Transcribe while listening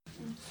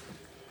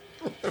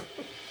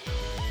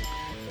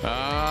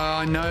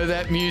I know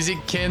that music,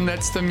 Ken.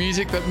 That's the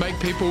music that make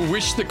people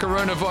wish the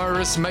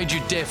coronavirus made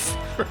you deaf.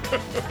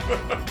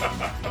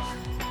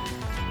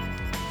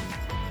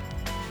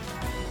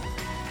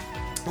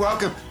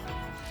 Welcome.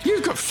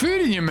 You've got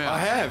food in your mouth. I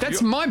have.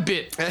 That's my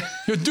bit.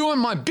 You're doing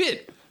my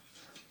bit.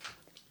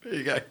 There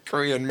you go,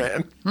 Korean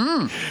man.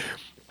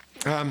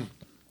 It's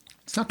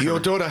not Your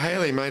Korean. daughter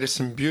Hayley made us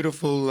some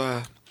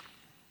beautiful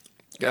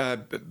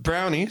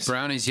brownies.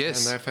 Brownies,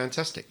 yes. And they're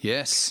fantastic.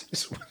 Yes.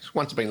 This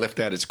one's been left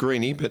out, it's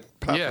greeny, but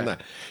apart Yeah. from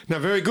that. No,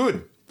 very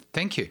good.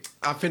 Thank you.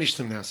 I've finished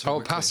them now. So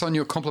I'll pass on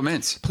your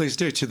compliments. Please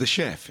do, to the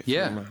chef. if Yeah.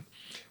 you don't mind.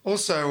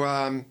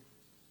 Also,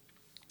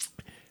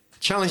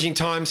 challenging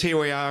times here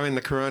we are in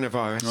the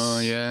coronavirus. Oh,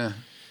 yeah.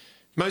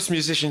 Most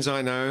musicians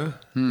I know,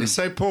 they're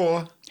so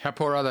poor, How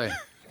poor are they?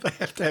 they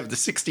have to have the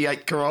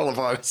 68 Corolla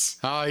virus.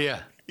 Oh,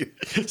 yeah.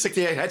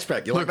 68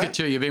 hatchback. You Look like at that?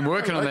 you. You've been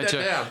working on Write that,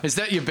 that Joe. down. Is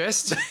that your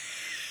best?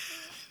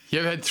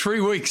 You've had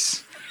 3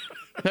 weeks.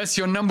 That's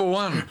your number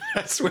one.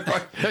 That's where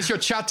That's your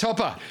chart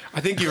topper. I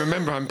think you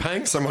remember I'm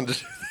paying someone to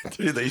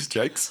do these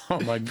jokes. Oh,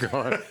 my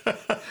God.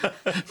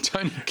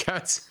 Tony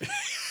Katz.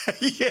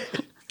 Yeah.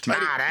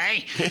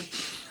 Marty.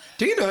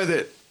 Do you know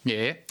that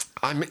Yeah.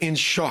 I'm in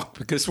shock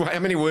because how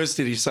many words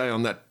did he say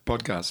on that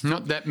podcast?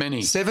 Not that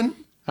many. 7?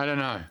 I don't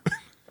know.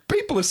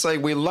 People are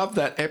saying we love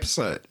that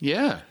episode.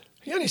 Yeah.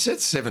 He only said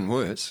 7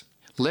 words.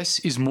 Less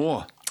is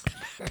more.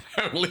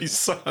 Apparently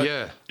so.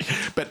 Yeah.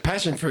 But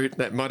passion fruit,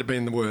 that might have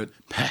been the word.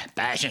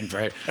 Passion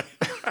fruit.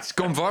 It's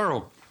gone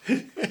viral.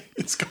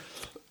 It's got...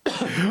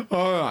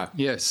 All right.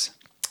 Yes.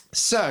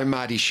 So,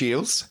 Marty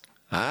Shields.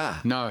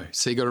 No.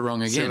 So you got it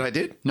wrong again. See what I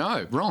did?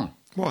 No, wrong.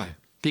 Why?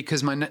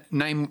 Because my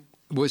name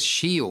was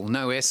Shield,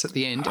 no S at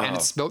the end, and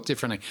it's spelt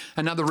differently.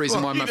 Another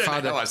reason why my you don't know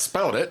father... how I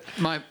spelled it.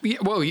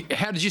 Well,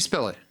 how did you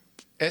spell it?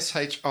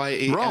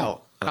 S-H-I-E-L. Wrong.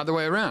 Other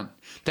way around.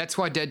 That's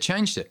why Dad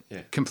changed it.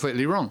 Yeah.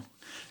 Completely wrong.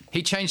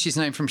 He changed his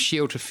name from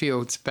Shield to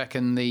Fields back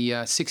in the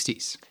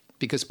 60s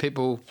because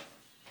people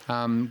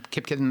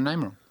kept getting the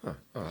name wrong. Oh,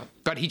 all right.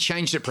 But he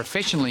changed it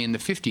professionally in the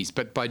 50s,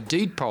 but by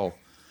deed poll.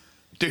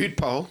 Dude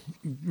Pole.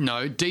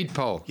 No, deed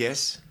poll.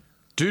 Yes.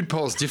 Dude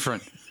poll's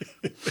different.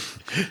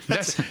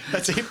 That's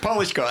That's a hip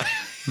Polish guy.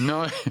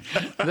 no.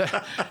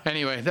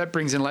 Anyway, that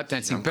brings in lap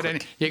dancing.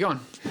 But yeah, go on.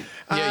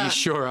 Yeah, you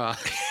sure are.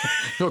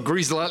 You're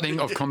greased lightning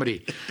of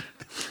comedy.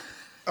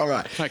 All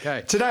right.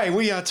 Okay. Today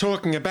we are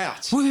talking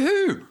about,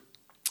 Woohoo!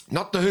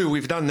 not the Who,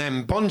 we've done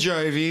them, Bon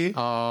Jovi.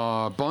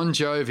 Oh, Bon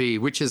Jovi,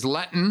 which is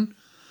Latin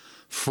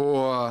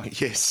for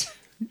Yes.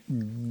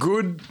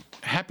 good,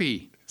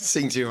 happy.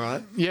 Sing to you, all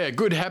right? Yeah,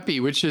 good, happy,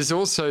 which is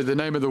also the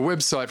name of the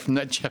website from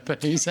that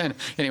Japanese.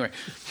 Anyway,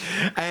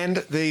 And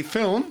the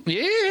film,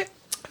 yeah.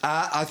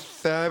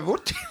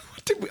 what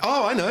did we,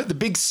 oh, I know, The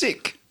Big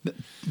Sick.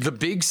 The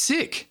Big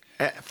Sick.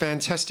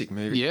 Fantastic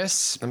movie.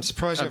 Yes. I'm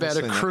surprised you about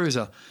haven't a seen that.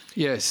 cruiser.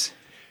 Yes.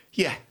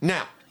 Yeah.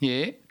 Now,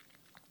 Yeah.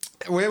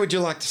 where would you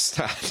like to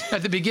start?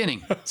 At the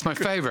beginning. It's my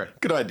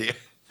favourite. Good idea.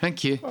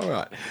 Thank you. All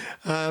right.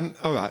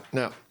 All right.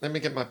 Now, let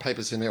me get my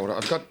papers in order.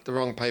 I've got the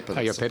wrong paper.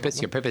 Oh, your That's the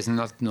peppers? Your problem. peppers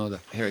not in order.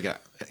 Here we go.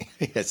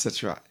 Yes,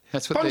 that's right.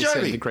 That's what Bon they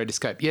said, Jovi. The Great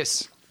Escape.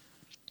 Yes.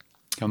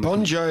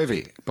 Bon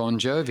Jovi. Bon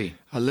Jovi.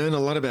 I learn a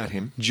lot about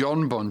him.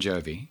 John Bon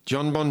Jovi,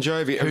 John Bon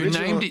Jovi. who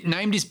original-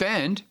 named his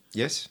band.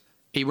 Yes.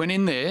 He went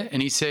in there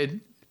and he said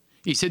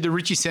to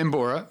Richie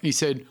Sambora, he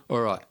said,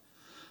 all right,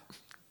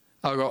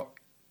 I got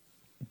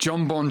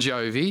John Bon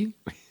Jovi.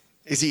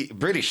 Is he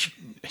British?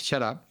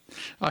 Shut up.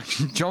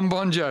 John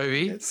Bon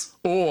Jovi Yes.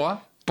 or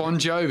Bon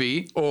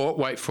Jovi or,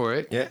 wait for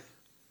it, Yeah.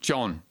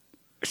 John.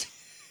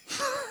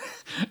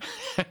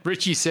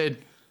 Richie said,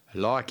 I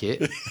like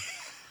it,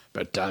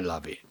 but don't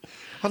love it.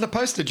 On the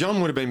poster,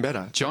 John would have been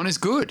better. John is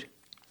good.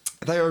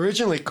 They were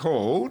originally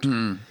called.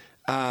 Hmm.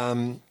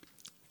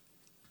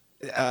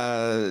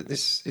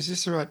 Is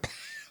this the right?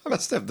 I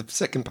must have the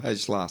second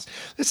page last.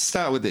 Let's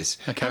start with this.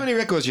 Okay. How many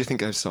records do you think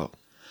they've sold?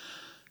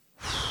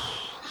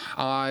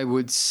 I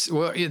would,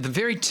 well, yeah, the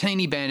very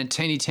teeny band and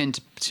teeny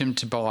tend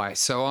to buy.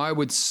 So I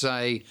would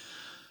say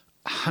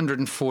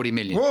 140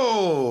 million.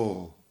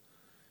 Whoa,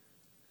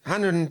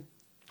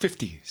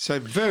 150. So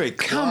very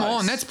close. Come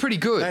on, that's pretty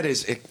good. That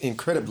is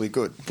incredibly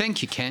good,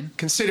 Thank you, Ken.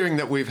 considering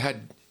that we've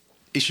had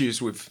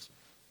issues with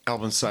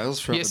album sales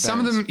for Yeah, other some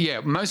of bands. them, yeah,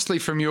 mostly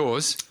from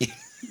yours.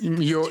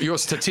 Your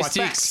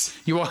statistics. facts.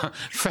 You are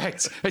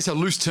facts. It's a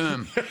loose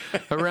term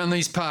around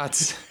these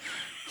parts.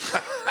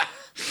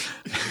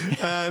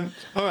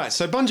 All right,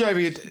 so Bon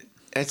Jovi.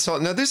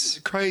 Now this is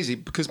crazy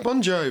because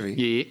Bon Jovi.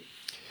 Yeah,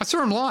 I saw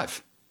them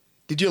live.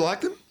 Did you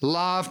like them?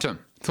 Loved them.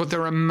 Thought they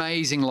were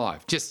amazing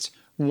live. Just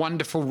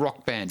wonderful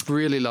rock band.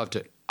 Really loved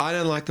it. I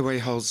don't like the way he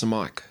holds the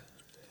mic.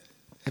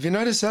 Have you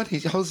noticed that he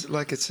holds it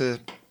like it's a?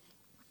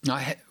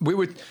 We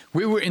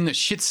were in the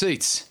shit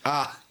seats.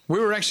 We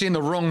were actually in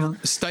the wrong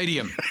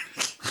stadium.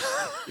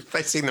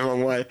 Facing the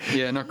wrong way.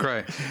 Yeah, not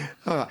great.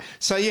 All right.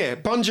 So, yeah,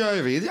 Bon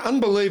Jovi,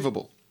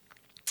 unbelievable.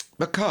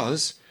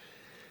 Because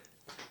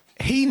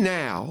he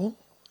now,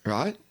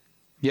 right,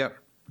 Yep.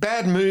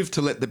 bad move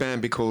to let the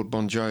band be called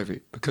Bon Jovi,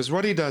 because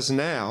what he does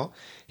now,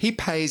 he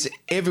pays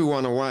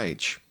everyone a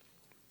wage.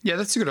 Yeah,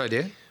 that's a good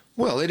idea.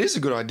 Well, it is a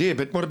good idea,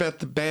 but what about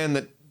the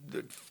band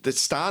that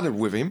started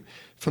with him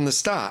from the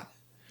start?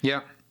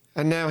 Yeah.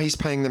 And now he's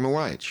paying them a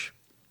wage.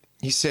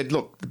 He said,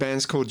 look, the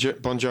band's called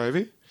Bon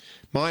Jovi,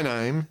 my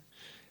name.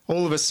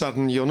 All of a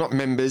sudden, you're not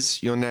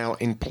members, you're now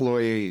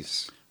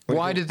employees.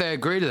 Why did they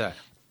agree to that?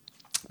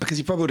 Because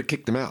he probably would have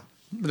kicked them out.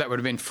 That would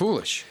have been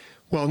foolish.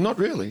 Well, not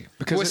really.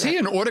 Because Was he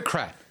an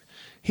autocrat?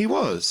 He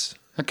was.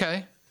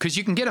 Okay. Because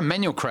you can get a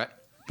manual crat,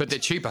 but they're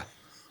cheaper.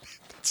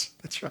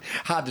 That's right.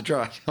 Hard to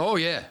drive. Oh,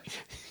 yeah.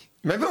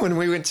 Remember when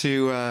we went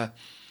to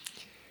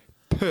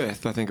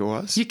Perth, I think it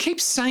was? You keep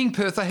saying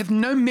Perth. I have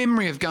no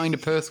memory of going to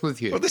Perth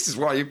with you. Well, this is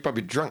why you're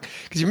probably drunk.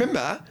 Because you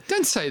remember...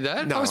 Don't say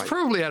that. No, I was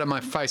probably out of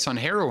my face on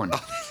heroin.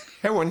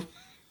 Heroin.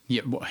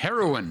 Yeah, well,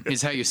 heroin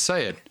is how you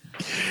say it.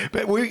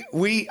 But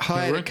we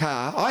hired a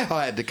car. I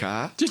hired the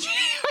car. Did you?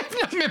 I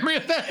have no memory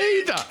of that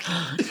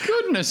either.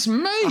 Goodness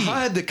me. I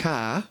hired the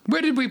car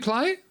Where did we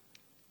play?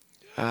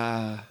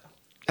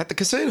 at the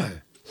casino.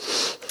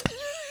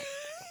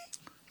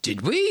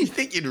 Did we? I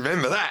think you'd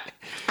remember that.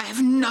 I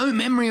have no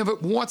memory of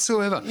it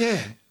whatsoever. Yeah.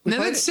 Now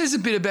played that says a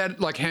bit about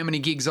like how many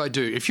gigs I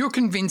do. If you're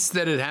convinced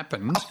that it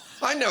happened,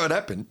 I know it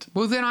happened.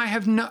 well then I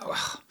have no.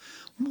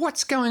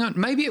 What's going on?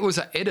 Maybe it was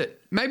an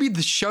edit. Maybe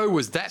the show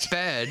was that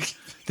bad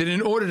that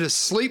in order to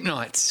sleep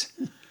nights,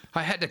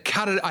 I had to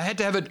cut it. I had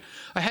to have it.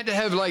 I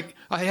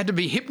had to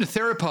be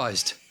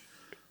hypnotherapized.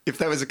 If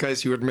that was the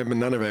case, you would remember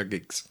none of our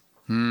gigs.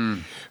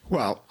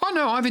 Well, Oh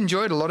no, I've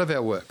enjoyed a lot of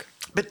our work.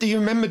 but do you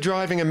remember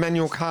driving a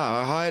manual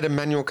car? I hired a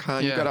manual car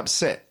and you Yeah. got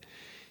upset.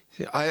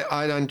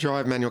 I don't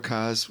drive manual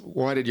cars.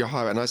 Why did you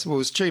hire it? And I said, well, it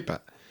was cheaper.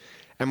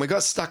 And we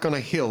got stuck on a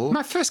hill.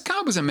 My first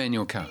car was a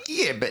manual car.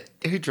 Yeah, but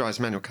who drives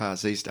manual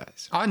cars these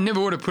days? I never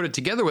would have put it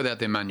together without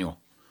their manual.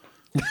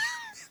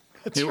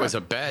 It was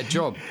a bad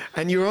job.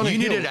 And you were on a You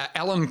hill. needed an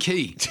Allen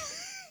key.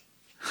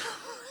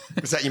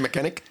 Was that your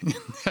mechanic?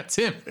 That's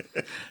him.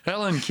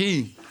 Allen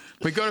key.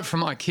 We got it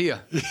from IKEA.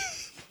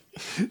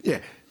 Yeah.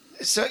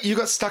 So you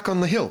got stuck on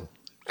the hill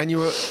and you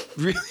were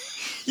really,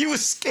 you were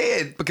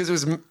scared because it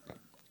was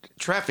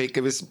traffic.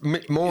 It was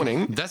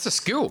morning. That's a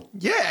skill.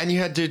 Yeah, and you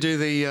had to do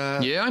the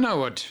Yeah, I know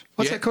what.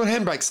 what's yeah. that called?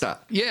 Handbrake start.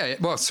 Yeah,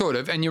 well, sort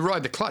of. And you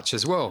ride the clutch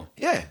as well.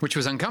 Yeah. Which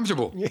was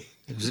uncomfortable.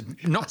 It was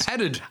not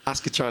padded.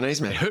 Ask a Chinese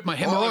man. It hurt my Oh,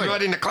 hemorrhoid.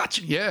 right in the clutch.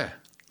 Yeah.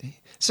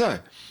 So,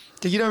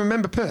 you don't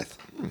remember Perth?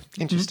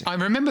 Interesting. I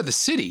remember the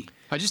city.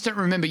 I just don't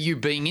remember you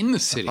being in the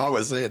city. I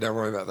was there. Don't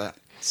worry about that.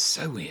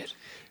 So weird.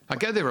 I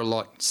go there a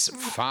lot. It's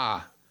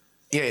far.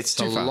 Yeah, it's It's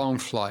too a far. long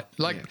flight.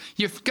 Like, Yeah.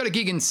 you've got a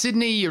gig in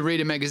Sydney, you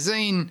read a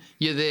magazine,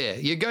 you're there.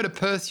 You go to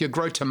Perth, you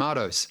grow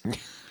tomatoes.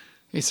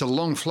 It's a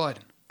long flight.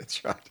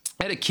 That's right.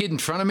 I had a kid in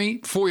front of me,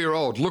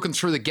 4-year-old, looking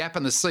through the gap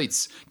in the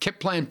seats, kept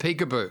playing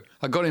peekaboo.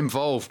 I got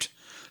involved.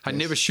 I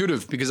never should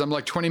have because I'm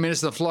like 20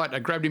 minutes of the flight. I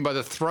grabbed him by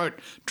the throat,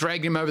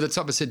 dragged him over the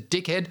top. I said,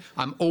 dickhead,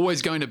 I'm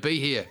always going to be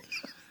here.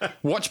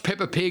 Watch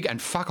Peppa Pig and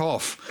fuck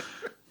off.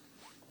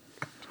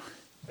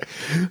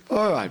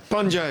 All right,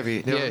 Bon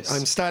Jovi. Now, Yes.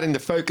 I'm starting to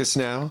focus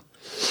now.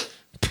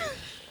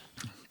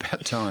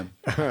 About time.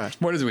 All right.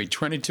 What is we,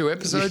 22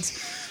 episodes?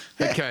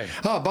 Okay.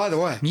 Oh, by the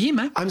way. Yeah,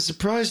 mate. I'm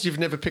surprised you've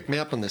never picked me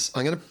up on this.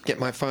 I'm going to get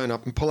my phone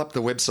up and pull up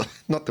the website,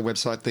 not the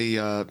website, the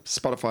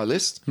Spotify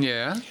list.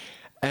 Yeah.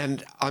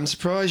 And I'm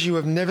surprised you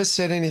have never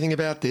said anything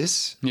about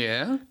this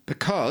Yeah.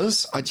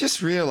 because I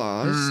just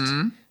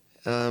realised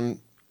the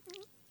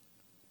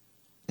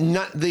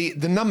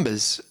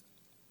numbers,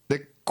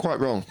 they're quite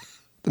wrong.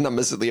 The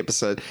numbers of the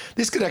episode.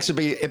 This could actually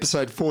be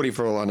episode 40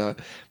 for all I know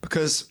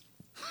because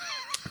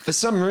for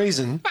some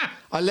reason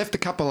I left a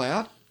couple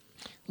out.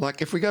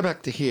 Like if we go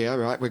back to here,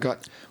 right, we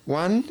got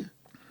 1,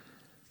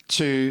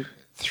 2,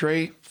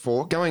 3,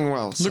 4, going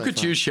well. Look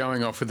at you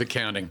showing off with the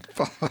counting.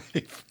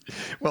 5.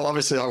 Well,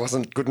 obviously I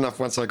wasn't good enough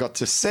once I got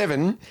to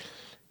 7.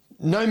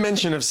 No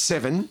mention of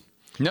 7.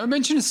 No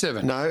mention of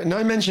 7.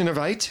 No mention of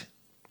 8.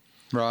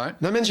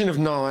 Right. No mention of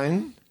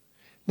 9.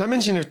 No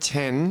mention of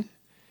 10.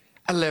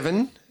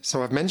 11.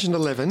 So I've mentioned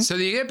 11. So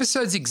the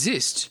episodes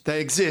exist,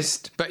 They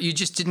exist. but you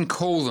just didn't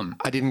call them.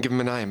 I didn't give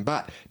them a name.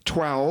 But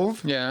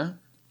 12, Yeah.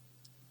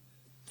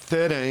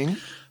 13, I'm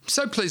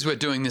so pleased we're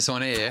doing this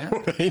on air.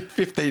 14,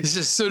 15. This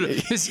is sort of,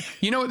 this,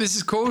 you know what this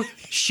is called?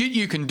 Shit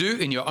you can do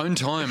in your own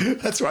time.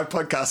 That's right.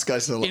 Podcast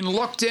goes to the In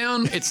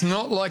lockdown, it's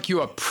not like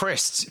you are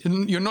pressed.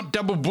 You're not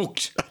double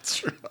booked.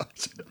 That's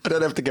right. I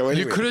don't have to go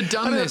anywhere. could have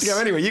done I don't this. have to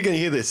go anywhere. You're going to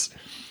hear this.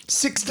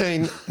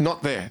 16,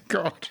 not there.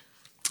 God.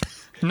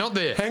 Not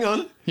there. Hang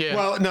on. Yeah.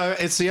 Well, no,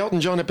 it's the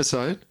Elton John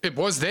episode. It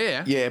was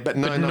there. Yeah, but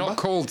no number. not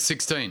called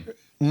 16.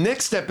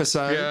 Next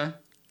episode, Yeah.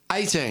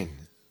 18.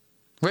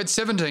 Where'd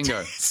 17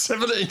 go?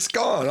 17's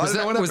gone. Was I don't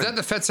know what was that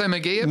happened. the Fatso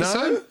McGee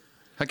episode?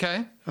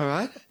 Okay. All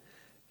right.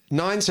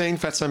 19,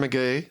 Fatso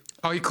McGee.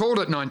 Oh, you called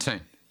it 19.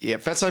 Yeah,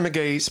 Fatso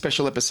McGee,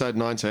 special episode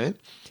 19.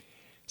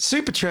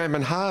 Supertramp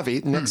and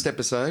Harvey, next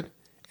episode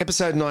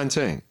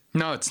 19.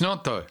 No, it's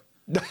not, though.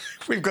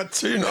 We've got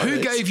 2 Who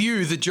 90s. gave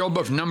you the job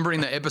of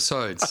numbering the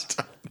episodes?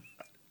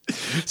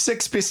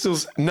 Sex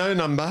Pistols, no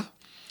number.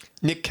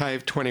 Nick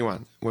Cave,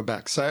 21. We're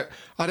back. So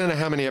I don't know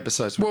how many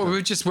episodes we've Well, done.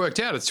 we've just worked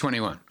out it's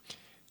 21.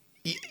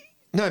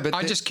 No, but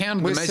I just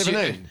counted we're them as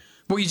 17. you.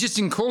 Well, you just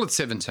didn't call it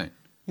 17.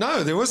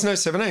 No, there was no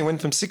 17. It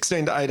went from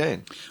 16 to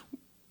 18.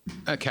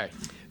 Okay.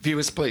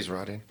 Viewers, please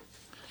write in.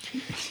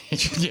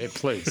 Yeah,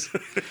 please.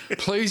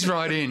 Please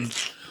write in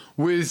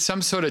with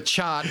some sort of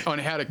chart on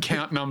how to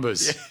count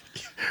numbers.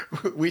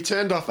 We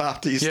turned off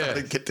after you Yeah.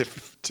 started to get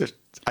to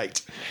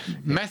 8.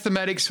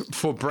 Mathematics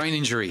for Brain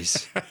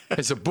Injuries.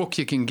 It's a book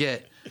you can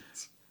get.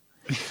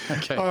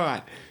 Okay. All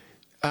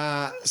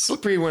right.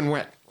 Slippery when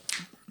wet.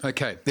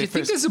 Okay. Do you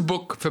think there's a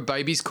book for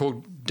babies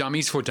called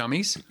Dummies for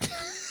Dummies?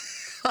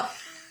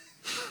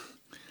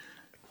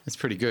 That's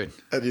pretty good.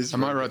 That is I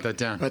might very write that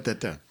down. Write that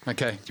down.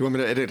 Okay. Do you want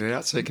me to edit it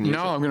out so you can use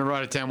No, I'm going to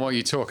write it down while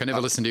you talk. I never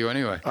listen to you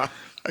anyway. it?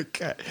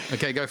 Okay.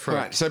 Okay, go for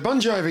Right. So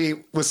Bon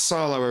Jovi was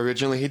solo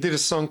originally. He did a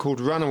song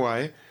called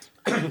Runaway.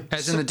 it.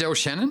 As in the Del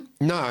Shannon?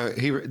 No,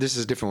 this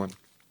is a different one.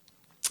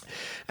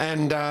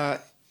 And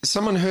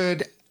someone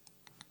heard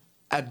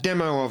a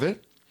demo of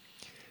it,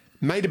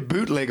 made a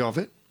bootleg of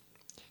it,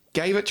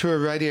 gave it to a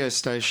radio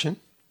station,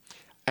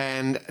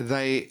 and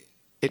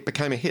it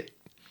became a hit.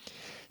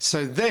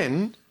 So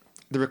then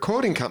the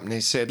recording company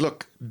said,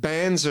 look,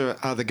 bands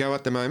are the go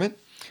at the moment.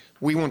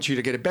 We want you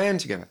to get a band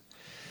together.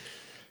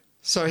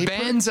 So he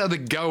Bands are the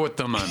go at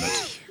the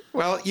moment.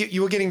 well,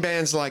 you were getting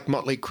bands like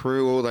Motley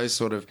Crue, all those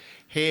sort of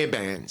hair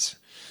bands.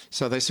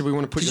 So they said, we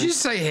want to put Did you you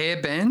say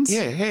hair bands?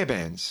 Yeah, hair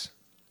bands.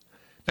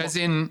 As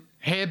in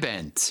hair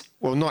bands.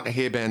 Well, not a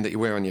hairband that you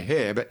wear on your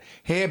hair, but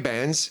hair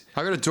bands.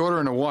 I got a daughter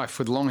and a wife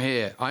with long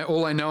hair.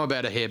 All I know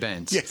about are hair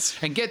bands. Yes.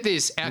 And get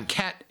this, our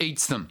cat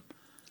eats them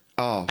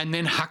Oh, and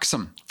then hucks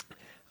them.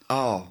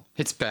 oh.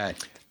 It's bad.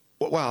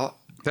 Well,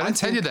 They don't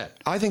tell you that.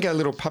 I think our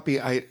little puppy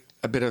ate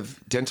a bit of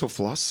dental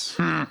floss.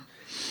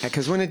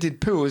 Because when it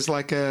did poo, it was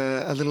like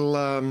a little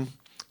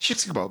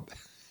shits kebab.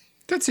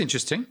 That's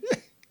interesting.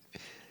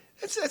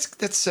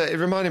 It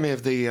reminded me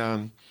of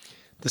the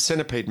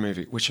Centipede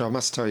movie, which I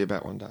must tell you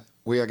about one day.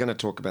 We are going to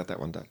talk about that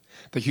one day.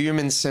 The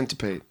Human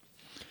Centipede.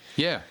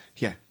 Yeah.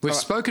 Yeah. We've All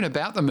right. spoken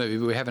about the movie,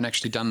 but we haven't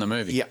actually done the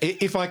movie. Yeah,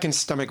 if I can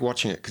stomach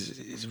watching it, because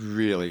it's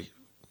really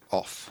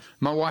off.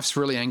 My wife's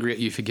really angry at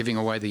you for giving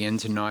away the end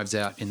to Knives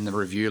Out in the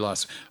review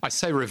I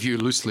say review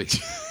loosely.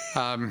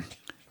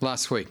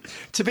 Last week.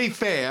 To be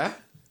fair,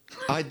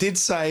 I did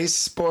say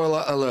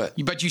spoiler alert.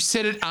 But you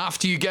said it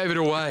after you gave it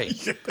away.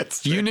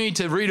 That's You need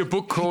to read a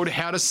book called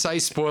How to Say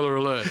Spoiler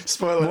Alert.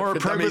 Spoiler More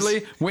alert for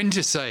appropriately, when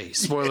to say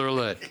spoiler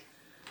alert.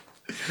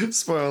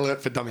 Spoiler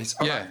alert for dummies.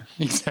 All Yeah,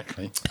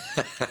 exactly.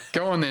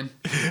 Go on then.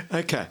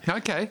 right. Okay.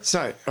 Okay.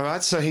 So, all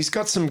right. So he's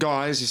got some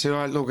guys. He said, all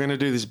right, look, we're going to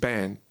do this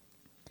band.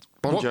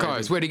 Bon What Jovi.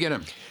 guys? Where'd he get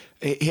them?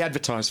 He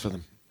advertised for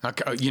them.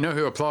 Okay, you know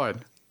who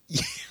applied?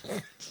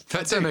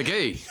 Fatso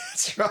McGee.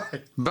 That's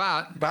right.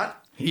 But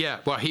yeah,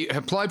 well, he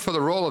applied for the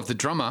role of the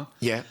drummer.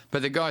 Yeah.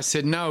 But the guy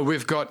said, no,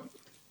 we've got.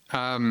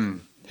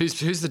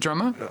 Who's the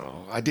drummer?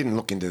 Oh, I didn't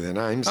look into their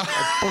names.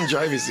 Bon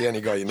Jovi's the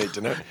only guy you need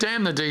to know.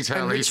 Damn the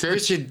detail, And he said.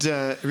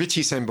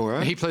 Richie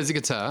Sambora. He plays the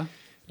guitar.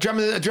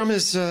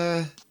 Drummer's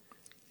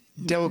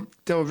Del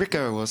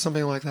Rico or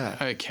something like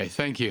that. Okay,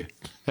 thank you.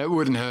 That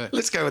wouldn't hurt.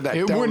 Let's go with that.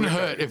 It Del wouldn't Rico.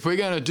 hurt if we're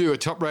going to do a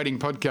top rating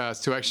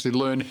podcast to actually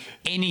learn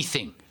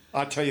anything.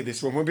 I'll tell you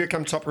this, when we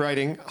become top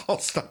rating, I'll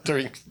start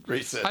doing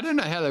research. I don't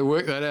know how they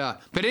work that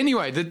out. But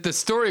anyway, the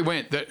story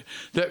went that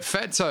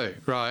Fatso,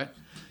 right,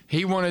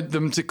 he wanted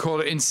them to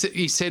call it,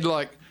 he said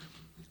like,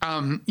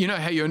 you know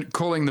how you're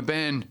calling the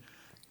band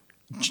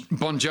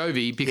Bon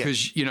Jovi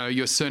because, you know,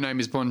 your surname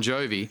is Bon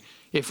Jovi.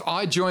 If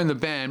I join the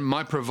band,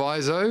 my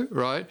proviso,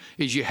 right,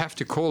 is you have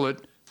to call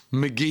it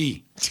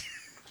McGee,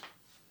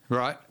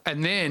 right?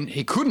 And then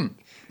he couldn't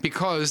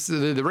because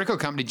the record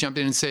company jumped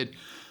in and said,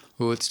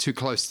 well, it's too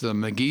close to the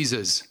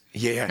McGeezers.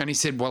 Yeah. And he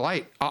said, well,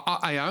 hey,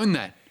 I own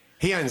that.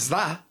 He owns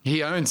that.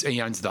 He owns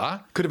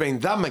that. Could have been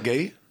the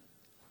McGee.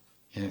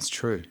 Yeah, it's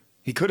true.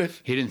 He could have.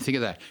 He didn't think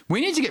of that.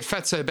 We need to get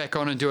Fatso back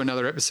on and do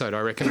another episode,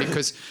 I reckon,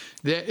 because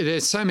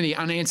there's so many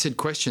unanswered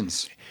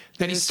questions.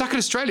 And he's stuck in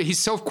Australia. He's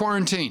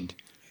self-quarantined.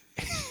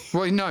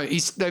 Well, no,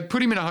 they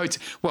put him in a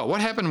hotel. Well,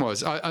 what happened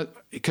was,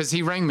 because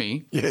he rang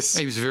me. Yes.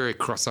 He was very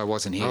cross I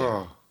wasn't here.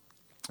 Oh.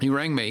 He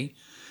rang me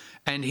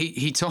and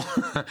he told,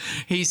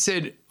 he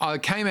said, I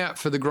came out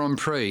for the Grand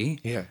Prix.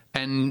 Yeah.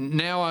 And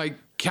now I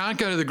can't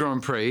go to the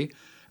Grand Prix.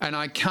 And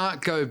I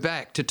can't go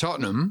back to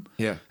Tottenham.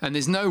 Yeah. And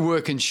there's no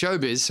work in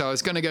showbiz, so I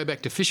was going to go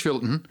back to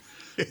Fishvilton.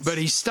 Yes. But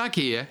he's stuck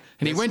here,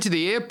 and he went to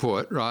the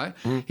airport, right?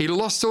 He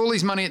lost all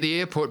his money at the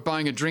airport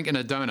buying a drink and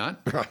a donut.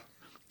 Right.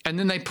 And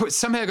then they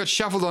somehow got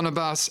shuffled on a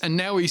bus, and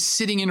now he's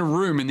sitting in a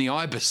room in the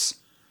Ibis.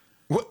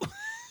 What?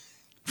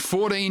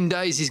 14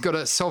 days he's got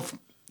to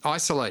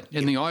self-isolate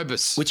in the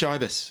Ibis. Which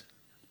Ibis?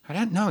 I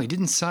don't know, he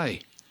didn't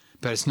say.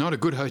 But it's not a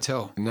good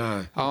hotel.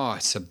 No. Oh,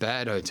 it's a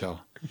bad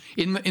hotel.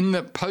 In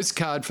the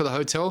postcard for the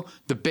hotel,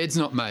 the bed's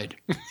not made.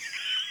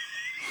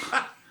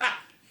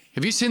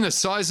 Have you seen the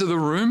size of the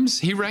rooms?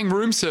 He rang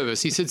room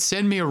service. He said,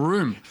 send me a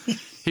room.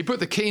 He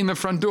put the key in the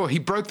front door. He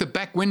broke the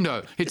back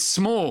window. It's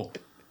small.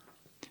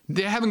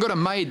 They haven't got a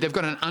maid. They've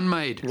got an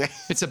unmade.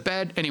 It's a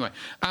bad... Anyway,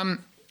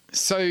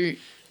 so,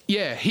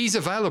 yeah, he's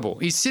available.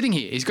 He's sitting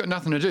here. He's got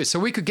nothing to do. So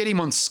we could get him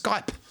on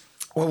Skype.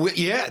 Well,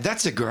 yeah,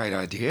 that's a great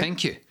idea.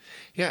 Thank you.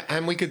 Yeah,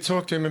 and we could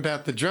talk to him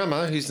about the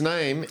drummer whose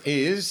name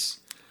is...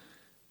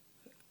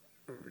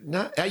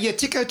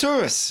 Tico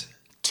Torres.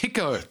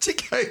 Tico.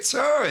 Tico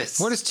Torres.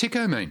 What does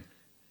Tico mean?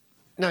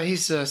 No,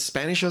 he's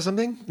Spanish or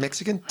something.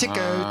 Mexican.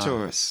 Tico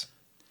Torres.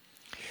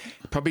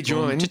 Probably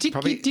joined.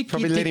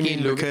 Probably let him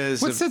in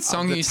because what's that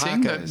song you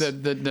sing?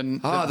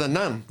 The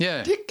Nun.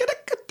 Yeah.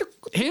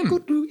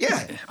 Him.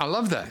 Yeah. I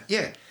love that.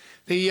 Yeah.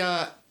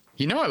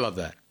 You know I love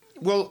that.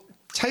 Well,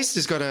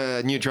 Taster's got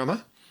a new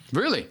drummer.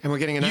 Really? And we're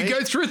getting an You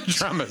go through the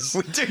drummers.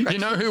 We do. You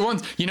know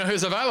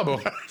who's available.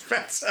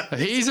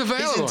 He's available.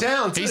 He's in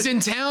town. He's in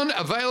town,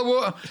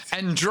 available,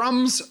 and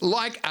drums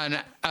like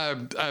a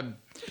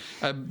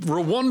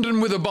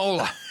Rwandan with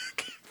Ebola.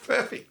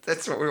 Perfect.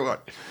 That's what we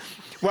want.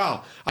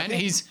 Well,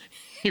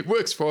 he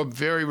works for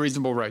very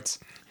reasonable rates.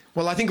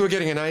 Well, I think we're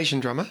getting an Asian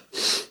drummer.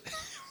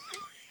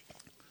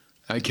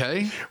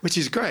 Okay. Which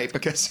is great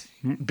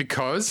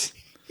because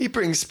he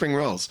brings spring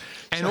rolls.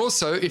 And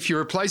also, if you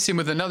replace him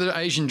with another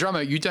Asian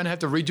drummer, you don't have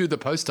to redo the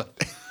poster.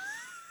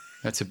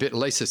 That's a bit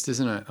racist,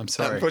 isn't it? I'm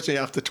sorry. Unfortunately,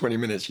 after 20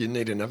 minutes, you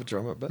need another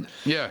drummer. But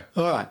yeah.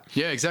 All right.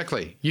 Yeah,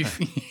 exactly.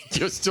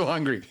 You're still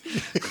hungry.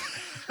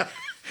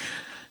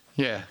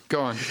 Yeah,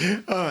 go on.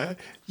 All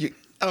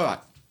right.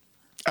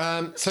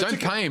 So don't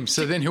pay him,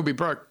 so then he'll be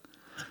broke.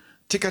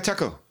 Tico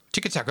Taco.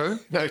 Tico Taco?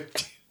 No,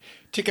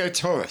 Tico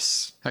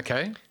Torres.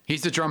 Okay.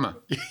 He's the drummer.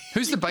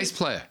 Who's the bass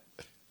player?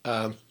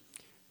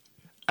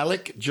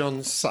 Alec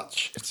John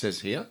Such, it says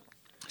here.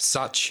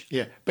 Such.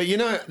 Yeah. But you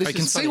know, I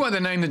can see why they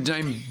named the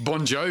name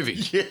Bon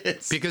Jovi.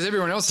 Yes. Because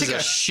everyone else has a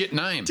shit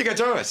name. Tico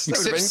Torres.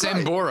 Except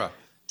Sambora.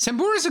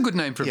 Sambora's a good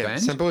name for a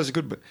band. Sambora's a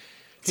good band.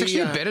 It's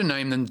actually a better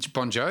name than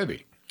Bon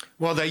Jovi.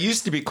 Well, they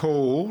used to be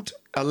called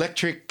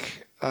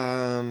Electric...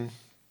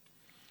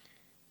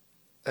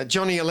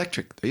 Johnny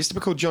Electric. They used to be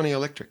called Johnny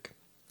Electric.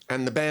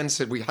 And the band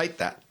said, we hate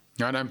that.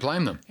 I don't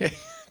blame them.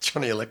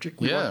 Johnny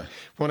Electric. We Yeah.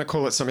 want to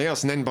call it something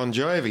else. And then Bon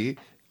Jovi,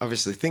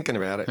 obviously thinking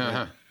about it,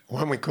 why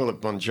don't we call it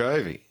Bon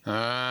Jovi?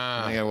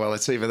 Ah. And they go, well,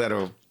 it's either that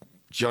or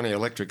Johnny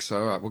Electric, so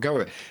all right, we'll go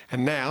with it.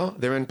 And now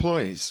they're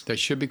employees. They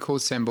should be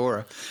called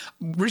Sambora.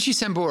 Richie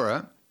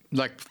Sambora,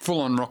 like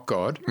full-on rock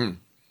god,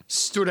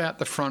 stood out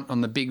the front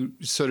on the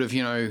big sort of,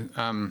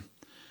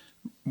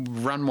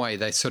 runway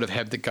they sort of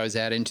have that goes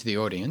out into the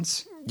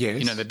audience. Yes.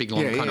 You know, the big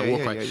long kind of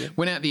walkway. Yeah.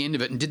 Went out the end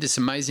of it and did this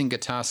amazing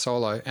guitar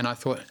solo, and I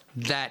thought,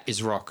 that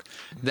is rock.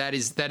 That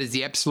is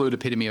the absolute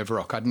epitome of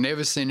rock. I'd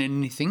never seen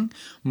anything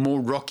more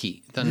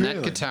rocky than that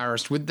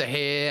guitarist with the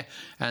hair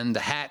and the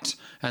hat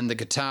and the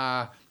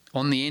guitar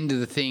on the end of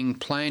the thing,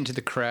 playing to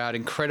the crowd,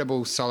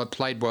 incredible solo,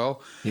 played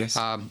well. Yes.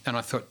 And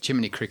I thought,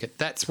 Jiminy Cricket,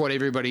 that's what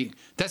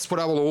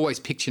I will always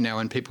picture now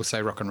when people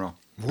say rock and roll.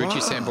 Wow. Richie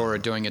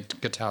Sambora doing a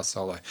guitar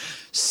solo.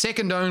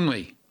 Second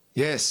only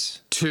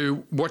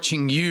to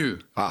watching you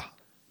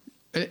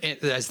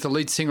as the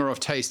lead singer of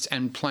Taste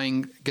and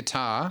playing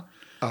guitar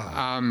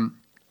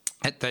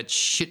at that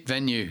shit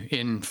venue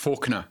in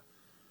Faulkner.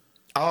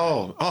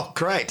 Oh,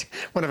 great.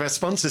 One of our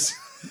sponsors.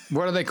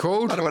 What are they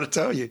called? I don't want to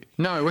tell you.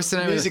 No, what's the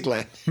name?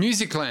 Musicland.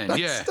 Musicland,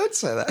 yeah. Don't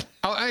say that.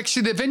 Oh,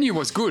 actually, the venue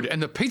was good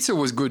and the pizza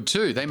was good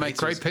too. They make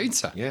great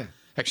pizza. Yeah.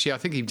 Actually, I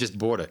think he just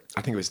bought it.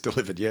 I think it was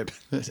delivered, yeah.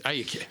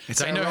 Hey, It's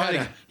they our know how to.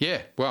 rider.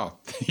 Yeah, well,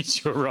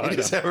 he's your rider.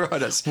 It's our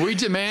riders. We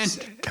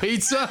demand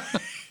pizza,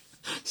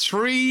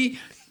 3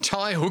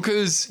 Thai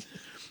hookers,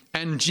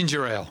 and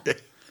ginger ale.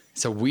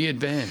 It's a weird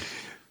band.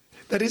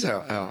 That is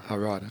our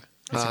rider.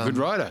 It's a good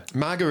rider.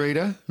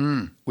 Margarita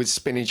with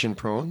spinach and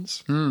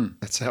prawns.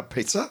 That's our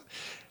pizza.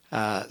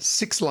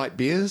 6 light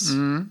beers,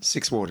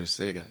 6 waters.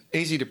 There you go.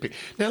 Easy to pick.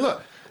 Now,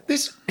 look,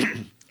 this...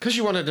 Because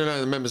you wanted to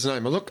know the member's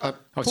name. Well, look, I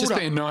was just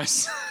being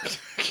nice.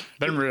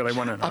 Don't really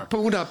want to know. I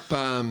pulled up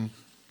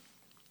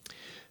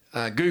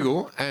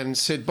Google and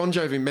said Bon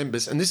Jovi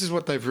members, and this is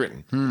what they've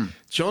written.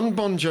 John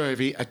Bon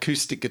Jovi,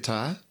 acoustic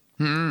guitar.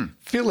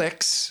 Phil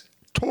X,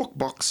 talk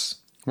box.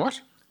 What?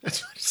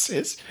 That's what it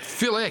says.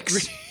 Phil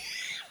X.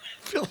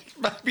 Phil,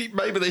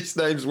 maybe these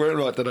names weren't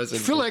right that I said.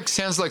 Phil X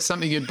sounds like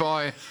something you'd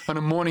buy on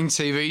a morning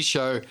TV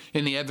show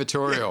in the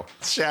advertorial.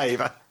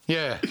 Shave.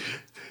 Yeah.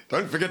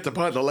 Don't forget to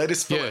buy the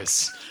latest Phil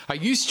X. Yes. Are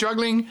you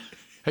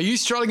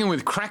struggling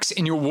with cracks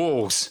in your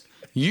walls?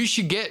 You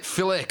should get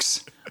Phil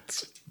X.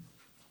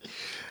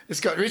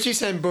 It's got Richie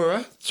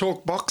Sambora,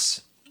 talk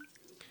box,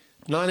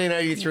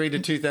 1983 to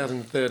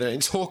 2013.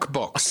 Talk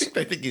box.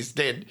 I think he's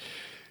dead.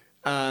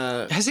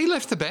 Has he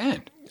left the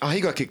band? Oh, he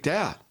got kicked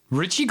out.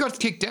 Richie got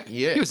kicked out?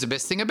 Yeah. He was the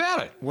best thing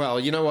about it. Well,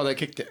 you know why they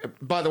kicked it?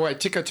 By the way,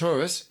 Tico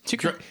Torres,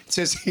 it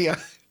says here,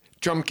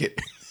 drum kit.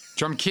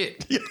 Drum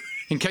kit. Yeah.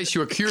 In case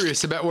you were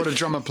curious about what a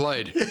drummer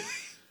played.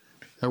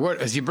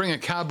 As you bring a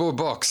cardboard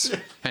box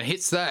and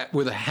hits that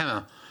with a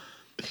hammer.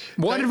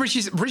 Why did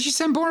Richie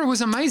Sambora was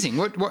amazing.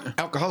 What?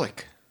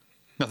 Alcoholic.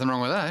 Nothing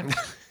wrong with that.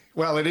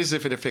 Well, it is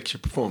if it affects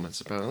your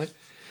performance, apparently.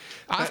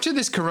 After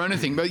this Corona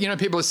thing, but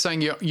people are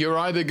saying you're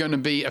either going to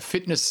be a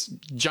fitness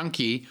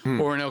junkie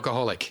or an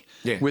alcoholic.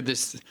 Yeah. With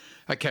this,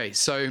 okay,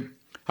 so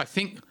I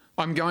think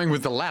I'm going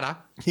with the latter.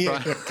 Yeah,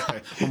 right?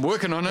 okay. I'm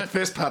working on it.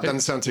 First part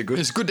doesn't sound too good.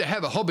 It's good to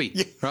have a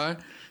hobby, right?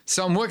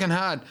 So I'm working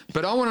hard,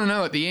 but I want to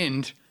know at the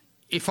end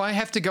if I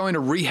have to go into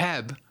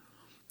rehab.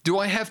 Do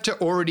I have to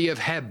already have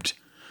habbed?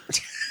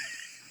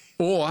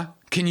 Or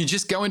can you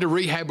just go into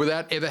rehab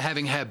without ever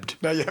having habbed?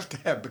 No, you have to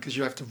have because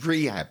you have to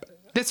rehab.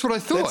 That's what I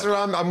thought. That's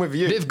what I'm with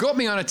you. They've got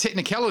me on a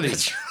technicality.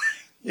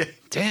 Yeah.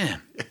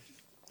 Damn.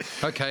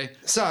 Okay.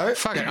 So,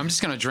 Fuck it. I'm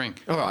just going to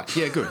drink. all right.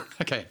 Yeah, good.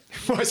 Okay.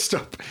 Why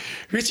stop?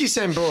 Richie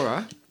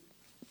Sambora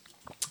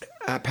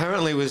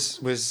apparently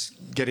was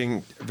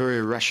getting very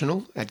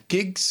irrational at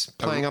gigs,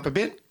 playing up a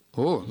bit.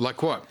 Oh,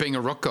 like what? Being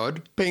a rock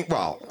god? He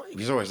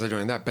was always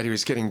doing that, but he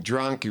was getting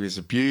drunk. He was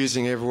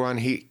abusing everyone.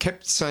 He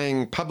kept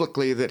saying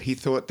publicly that he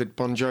thought that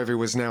Bon Jovi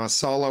was now a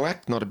solo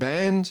act, not a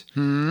band.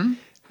 Mm.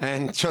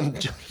 And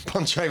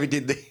Bon Jovi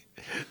did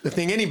the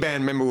thing any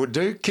band member would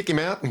do, kick him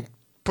out and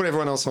put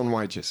everyone else on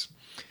wages.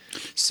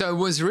 So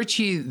was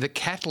Richie the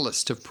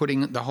catalyst of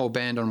putting the whole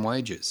band on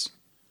wages?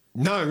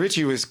 No,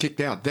 Richie was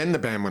kicked out. Then the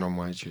band went on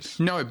wages.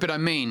 No, but I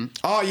mean...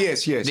 Oh,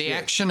 yes. The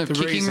action of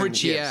kicking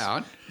Richie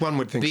out... One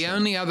would think the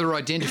only other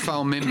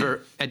identifiable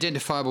member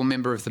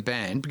of the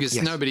band, because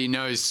nobody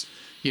knows,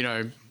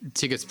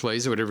 Tickets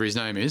Please or whatever his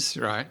name is,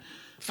 right?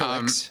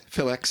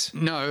 Phil X.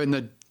 No,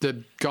 and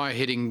the guy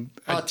hitting...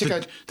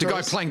 the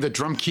guy playing the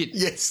drum kit.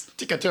 Yes,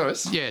 Tika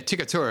Torres. Yeah,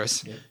 Tika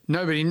Torres. Yeah.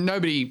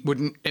 Nobody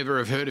wouldn't ever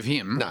have heard of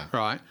him, no,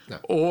 right? No.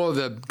 Or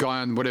the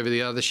guy on whatever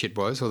the other shit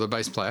was, or the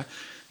bass player.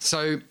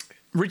 So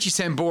Richie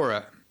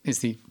Sambora is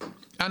the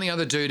only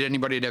other dude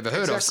anybody had ever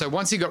heard of. So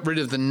once he got rid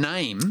of the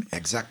name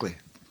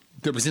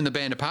that was in the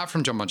band apart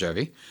from John Bon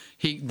Jovi,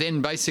 he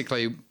then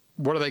basically,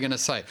 what are they going to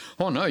say?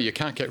 Oh, no, you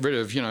can't get rid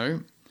of,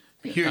 Hugh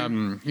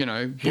Hugh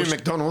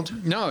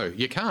McDonald. No,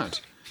 you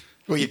can't.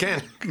 Well, you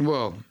can.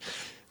 Well,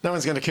 no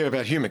one's going to care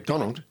about Hugh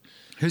McDonald.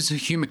 Who's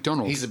Hugh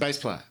McDonald? He's the bass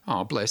player.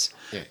 Oh, bless.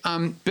 Yeah.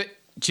 But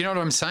do you know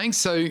what I'm saying?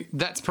 So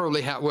that's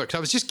probably how it worked.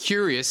 I was just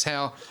curious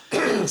how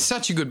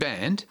such a good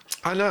band.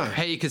 I know.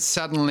 How you could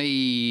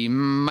suddenly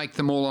make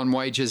them all on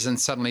wages and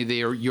suddenly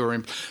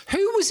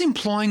who was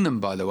employing them,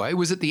 by the way?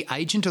 Was it the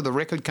agent of the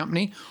record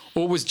company?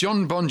 Or was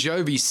John Bon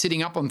Jovi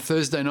sitting up on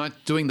Thursday night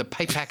doing the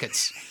pay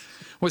packets?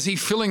 Was he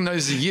filling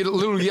those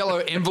little yellow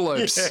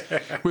envelopes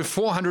with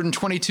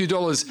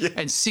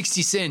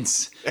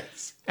 $422.60?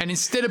 Yes. And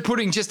instead of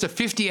putting just a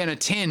 50 and a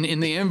 10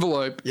 in the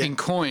envelope in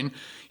coin,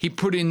 he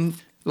put in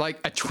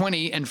like a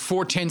 20 and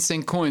 4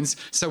 10-cent coins.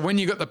 So when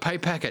you got the pay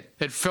packet,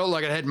 it felt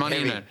like it had money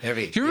in it.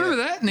 Heavy. Do you remember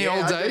that in the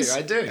old days?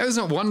 I do.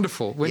 Wasn't it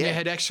wonderful when you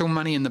had actual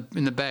money in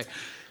the bag?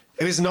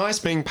 It was nice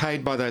being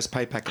paid by those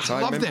pay packets.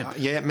 I love them.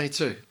 Yeah, me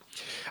too.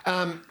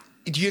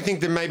 Do you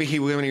think that maybe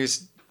when he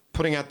was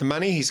putting out the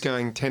money, he's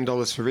going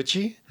 $10 for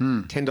Richie,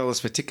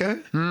 $10 for Tico,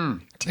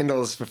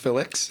 $10 for Phil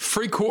X.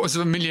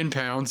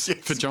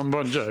 £750,000 for John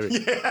Bon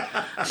Jovi.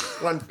 Yeah.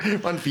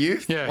 one for you,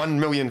 yeah. $1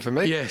 million for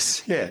me.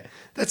 Yes. Yeah,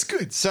 that's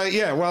good. So,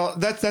 yeah, well,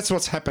 that's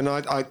what's happened.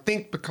 I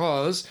think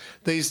because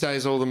these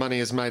days all the money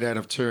is made out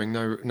of touring,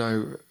 no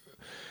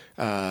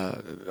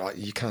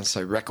you can't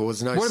say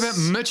records. No. What about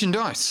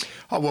merchandise?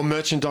 Oh, well,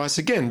 merchandise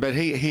again, but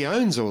he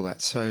owns all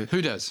that. So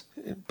who does?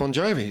 Bon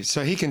Jovi.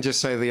 So he can just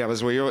say to the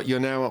others, well,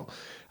 you're now...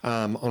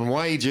 on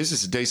wages,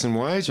 it's a decent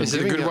wage. Is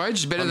it a good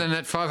wage? Better than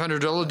that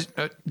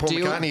 $500 Paul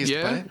deal? McCartney is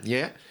paying.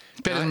 Yeah.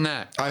 Better than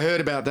that. I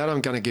heard about that. I'm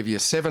going to give you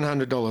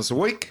 $700 a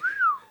week.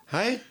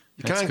 Hey,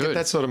 you can't get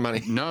that sort of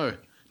money. No,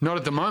 not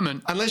at the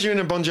moment. Unless you're in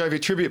a Bon Jovi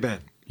tribute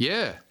band.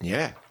 Yeah.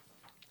 Yeah.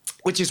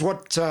 Which is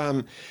what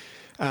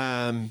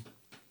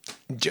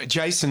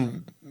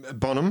Jason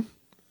Bonham,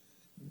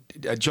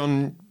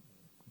 John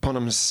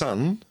Bonham's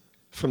son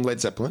from Led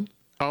Zeppelin.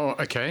 Oh,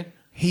 okay.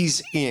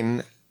 He's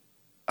in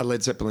a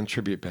Led Zeppelin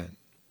tribute band.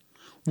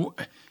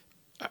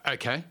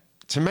 Okay.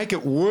 To make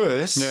it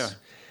worse,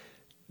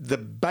 the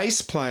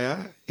bass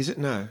player,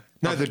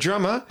 the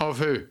drummer of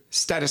who?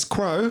 Status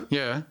Quo.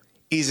 Yeah.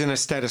 Is in a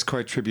Status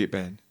Quo tribute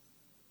band.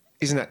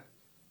 Isn't that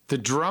the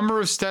drummer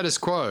of Status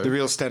Quo? The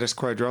real Status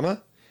Quo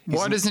drummer.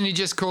 Why doesn't he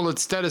just call it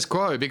Status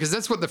Quo? Because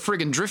that's what the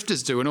friggin'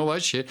 Drifters do and all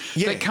that shit.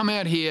 Yeah. They come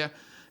out here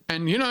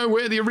and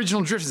we're the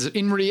original Drifters.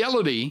 In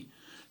reality,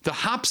 the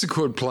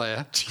harpsichord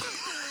player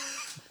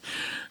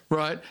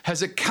right,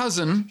 has a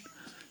cousin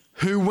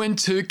who went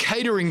to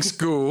catering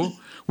school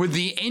with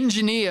the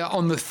engineer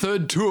on the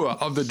third tour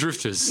of the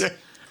Drifters. Yeah.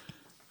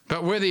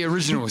 But we're the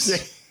originals.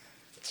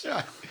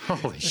 Yeah.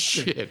 Holy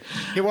shit.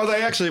 Yeah, well,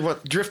 they actually,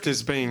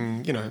 Drifters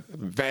being,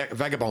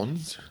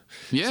 vagabonds.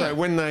 Yeah. So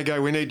when they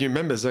go, we need new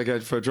members, they go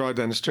for a drive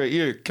down the street.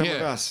 You, come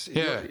with us.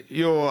 Yeah.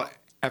 You're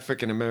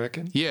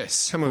African-American.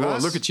 Yes. Come with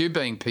us. Look at you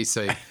being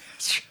PC.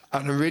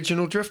 An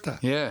original Drifter.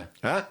 Yeah.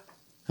 Huh?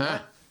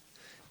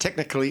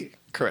 Technically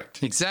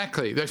correct.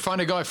 Exactly. They find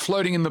a guy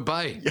floating in the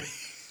bay.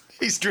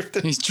 He's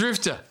Drifter. He's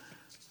Drifter.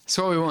 That's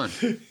what we want.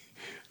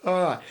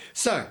 All right.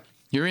 So.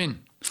 You're in.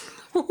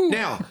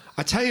 Now,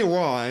 I tell you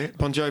why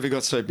Bon Jovi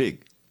got so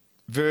big.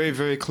 Very,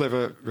 very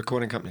clever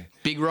recording company.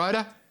 Big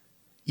Rider?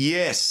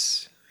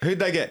 Yes. Who'd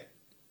they get?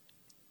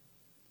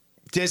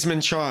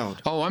 Desmond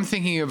Child. Oh, I'm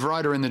thinking of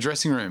writer in the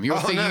dressing room. You're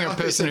thinking of a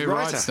person who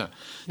writes them.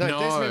 No,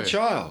 Desmond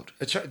Child.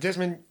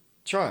 Desmond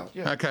Child,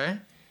 yeah. Okay.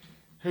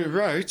 Who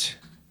wrote,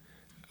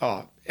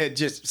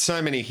 just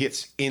so many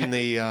hits in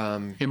the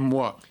In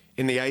what?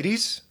 in the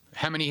 80s.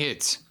 How many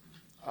hits?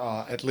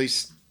 At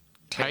least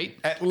 8?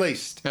 At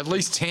least. At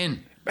least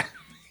 10.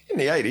 In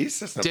the 80s.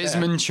 That's not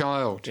Desmond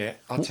Child. bad. Yeah,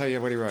 I'll tell you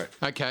what he wrote.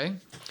 Okay.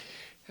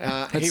 He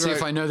Let's see wrote,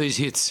 if I know these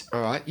hits.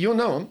 all right, you'll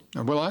know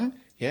him. Will I?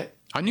 Yeah.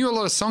 I knew a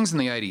lot of songs in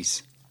the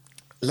 80s.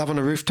 Love on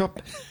a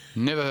Rooftop.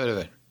 Never heard of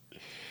it.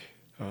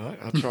 All right,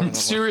 I'll try another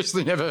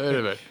Seriously, never heard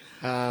of it.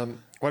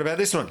 one. What about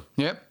this one?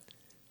 Yep.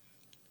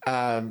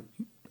 I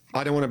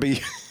don't want to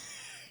be.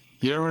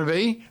 You don't want to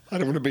be? I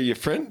don't want to be your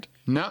friend.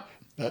 No.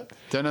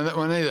 Don't know that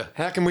one either.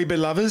 How can we be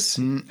lovers?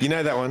 You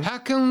know that one. How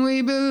can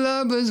we be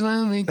lovers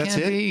when we That's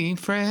can't it? be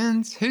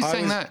friends? Who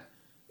sang was-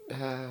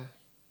 that?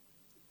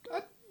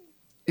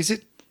 Is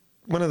it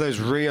one of those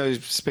Rio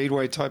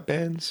Speedway type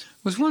bands?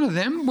 Was one of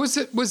them? Was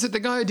it the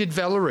guy who did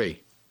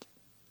Valerie?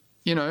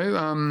 You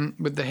know,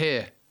 with the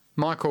hair.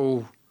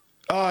 Michael,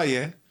 Oh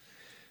yeah,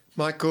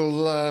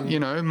 Michael.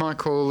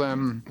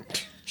 Michael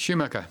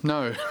Schumacher.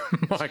 No.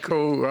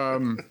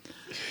 Michael,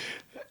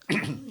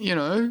 you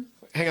know.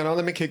 Hang on,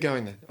 let me keep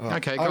going then. All right.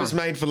 Okay, I go was on.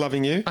 made for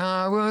loving you.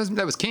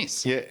 That was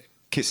Kinks. Yeah,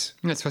 Kiss.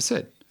 That's what I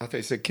said. I thought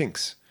you said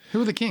Kinks. Who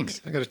were the Kinks?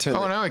 I got to turn.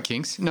 Oh, that- no,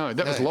 Kinks. No,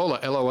 that was No. Lola,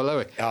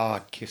 L-O-L-O.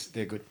 Kiss.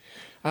 They're good.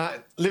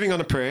 Living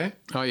on a prayer.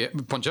 Oh, yeah,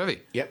 Bon Jovi.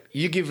 Yep.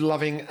 You give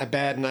loving a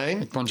bad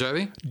name. Bon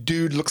Jovi.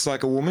 Dude looks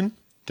like a woman.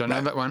 Don't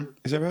know that one.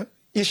 Is that right?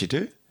 Yes, you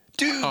do.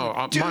 Dude.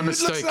 Oh, dude my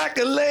mistake. looks like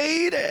a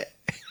lady.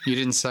 You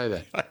didn't say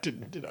that. I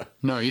didn't, did I?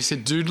 No, you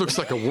said dude looks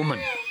like a woman.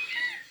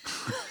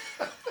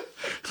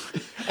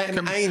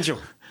 And Angel.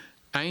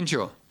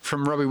 Angel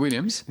from Robbie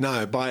Williams.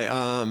 No, by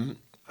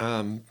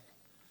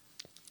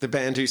the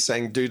band who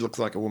sang "Dude Looks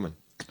Like a Woman."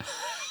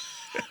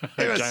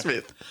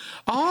 Aerosmith.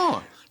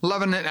 Oh,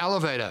 Loving That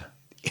Elevator.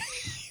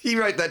 He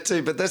wrote that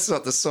too, but that's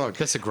not the song.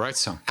 That's a great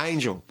song.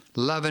 Angel.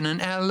 Loving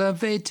an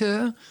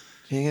elevator.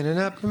 Picking it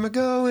up and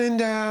going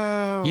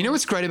down. You know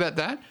what's great about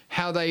that?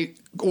 How they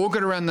all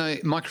got around the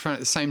microphone at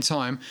the same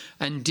time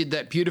and did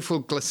that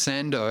beautiful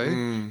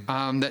glissando,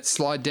 that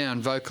slide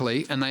down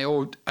vocally,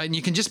 and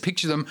you can just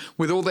picture them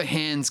with all their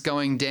hands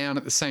going down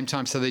at the same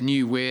time, so they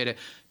knew where to.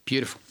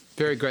 Beautiful,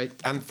 very great,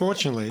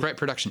 Unfortunately, great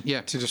production.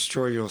 Yeah, to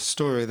destroy your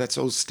story, that's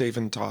all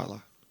Steven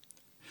Tyler.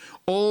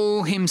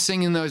 all him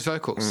singing those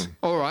vocals.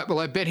 All right, well,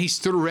 I bet he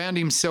stood around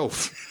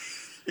himself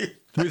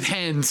with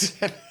hands.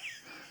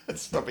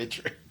 That's probably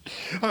true.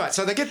 All right,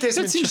 so they get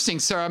Desmond. That's interesting.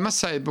 So I must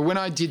say, but when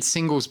I did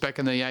singles back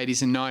in the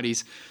 80s and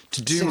 90s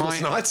to do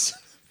Singles my nights.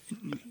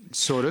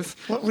 sort of.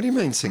 What do you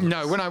mean singles?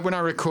 No, when I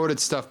recorded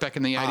stuff back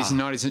in the 80s and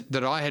 90s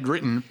that I had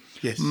written,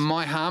 Yes.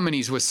 my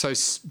harmonies were so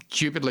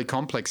stupidly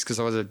complex because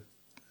I was a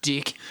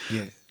dick.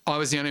 Yeah. I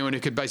was the only one who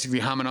could basically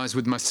harmonise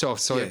with myself,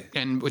 Yeah.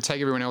 and it would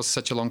take everyone else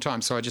such a long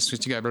time. So I just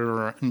used to go blah, blah,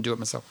 blah, and do it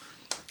myself.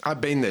 I've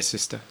been there,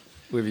 sister,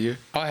 with you.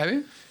 Oh, have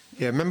you?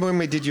 Yeah, remember when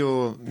we did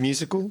your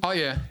musical? Oh,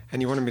 yeah.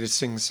 And you wanted me to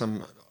sing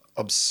some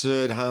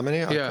absurd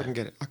harmony? I Yeah. couldn't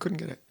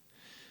get it.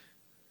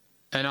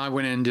 And I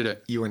went in and did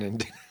it. You went in.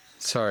 Did.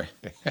 Sorry.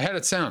 How did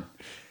it sound?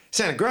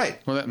 Sounded great.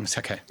 Well, that was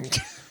okay.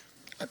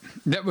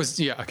 That was,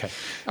 yeah, okay.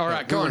 All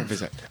right, go on.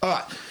 Visit. All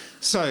right.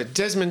 So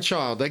Desmond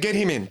Child, they get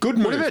him in. Good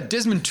move. What about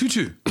Desmond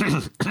Tutu?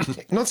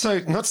 not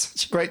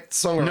such a great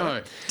songwriter.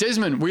 No.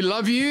 Desmond, we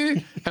love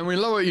you and we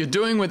love what you're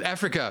doing with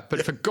Africa.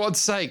 But for God's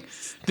sake,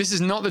 this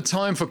is not the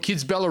time for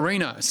kids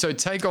ballerina. So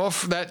take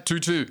off that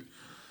tutu.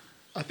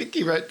 I think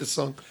he wrote the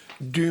song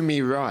 "Do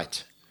Me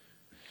Right."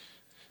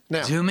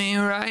 Now, Do me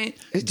right.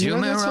 Do you know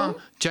me that wrong. song?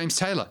 James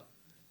Taylor.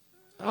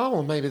 oh,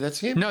 well, maybe that's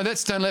him. No,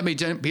 that's Don't Let Me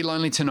Be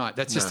Lonely Tonight.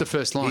 That's just the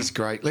first line. He's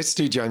great. Let's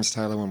do James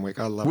Taylor one week.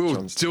 I love We'll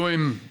James. do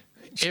him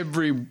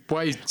every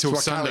way till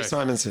What Sunday. Carly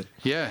Simon said.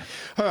 Yeah.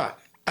 All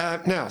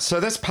right. Now,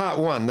 so that's part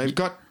one. They've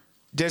got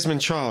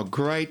Desmond Child,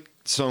 great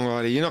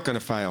songwriter. You're not going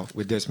to fail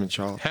with Desmond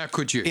Child. How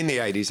could you? In the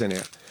 80s,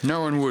 anyhow. No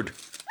one would.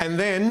 And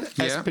then,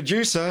 as Yeah.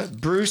 producer,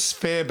 Bruce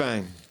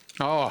Fairbairn.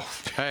 Oh,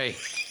 hey.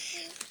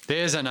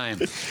 There's a name.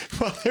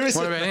 Well, there is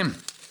What about him?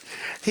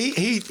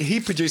 He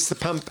produced the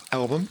Pump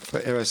album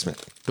for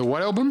Aerosmith. The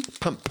what album?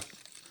 Pump.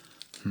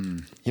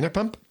 You know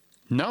Pump?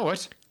 Know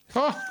it.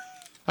 Oh,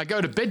 I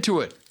go to bed to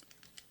it.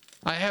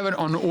 I have it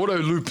on auto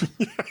loop.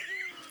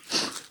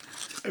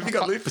 Have you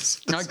got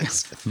lupus?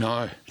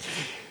 No.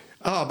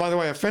 Oh, by the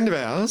way, a friend of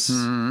ours,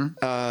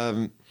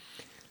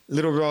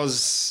 Little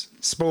Roz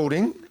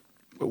Spalding,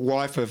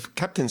 wife of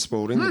Captain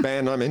Spalding, the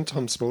band I'm in,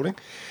 Tom Spalding,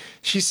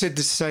 she said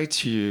to say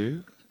to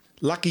you,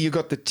 lucky you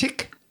got the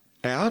tick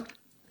out.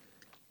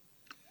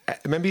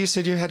 Remember you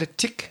said you had a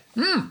tick?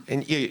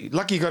 And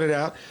lucky you got it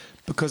out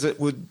because it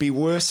would be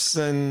worse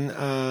than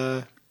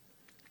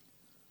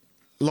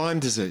Lyme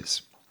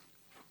disease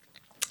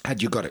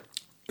had you got it.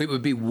 It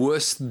would be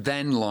worse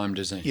than Lyme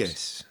disease.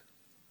 Yes.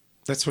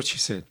 That's what she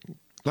said.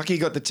 Lucky you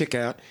got the tick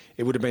out.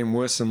 It would have been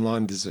worse than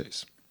Lyme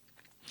disease.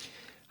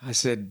 I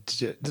said,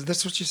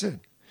 that's what she said.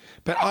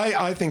 But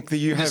I think that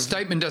you The have.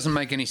 statement doesn't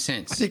make any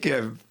sense. I think you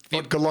have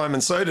vodka, lime,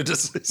 and soda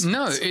disease.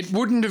 No, it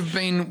wouldn't have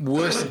been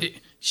worse.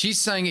 She's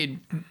saying it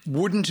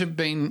wouldn't have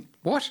been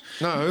what?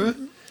 No.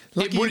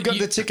 Like you got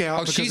the tick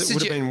out she because it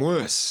would have been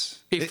worse.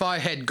 If I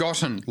had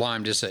gotten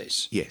Lyme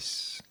disease.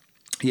 Yes.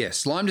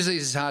 Yes, Lyme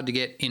disease is hard to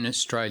get in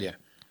Australia.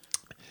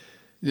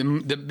 The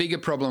bigger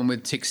problem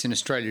with ticks in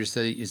Australia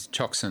is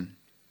toxin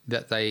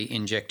that they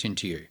inject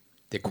into you.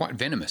 They're quite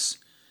venomous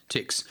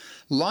ticks.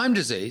 Lyme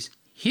disease,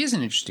 here's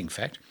an interesting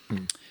fact.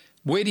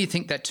 Where do you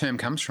think that term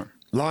comes from?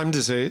 Lyme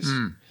disease.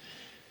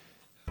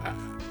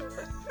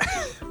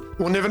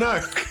 We'll never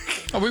know.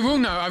 Oh, we will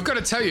know. I've got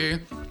to tell you,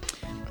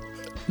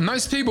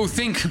 most people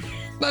think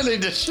They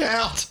need to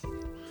shout.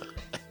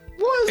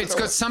 it's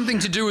got something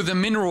to do with the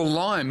mineral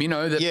lime,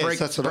 that Yes,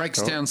 that's what I breaks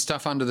thought. down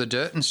stuff under the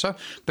dirt and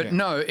stuff. But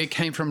no, it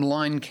came from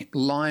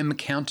Lime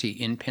County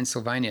in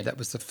Pennsylvania. That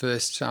was the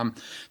first.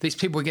 These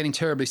people were getting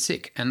terribly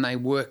sick, and they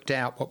worked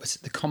out what was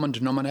the common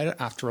denominator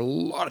after a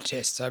lot of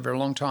tests over a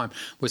long time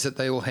was that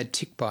they all had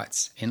tick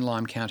bites in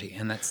Lime County,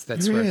 and that's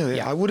Really? where.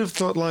 Yeah, I would have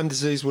thought Lyme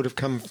disease would have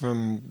come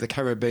from the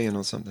Caribbean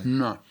or something.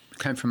 no, it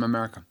came from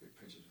America.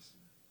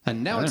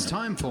 And now it's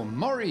time for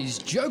Maury's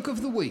Joke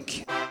of the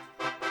Week.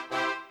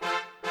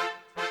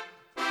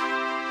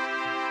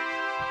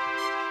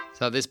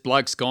 So this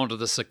bloke's gone to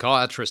the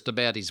psychiatrist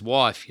about his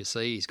wife, you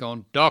see. He's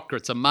gone, "Doctor,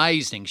 it's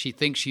amazing. She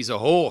thinks she's a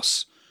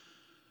horse."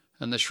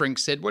 And the shrink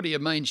said, "What do you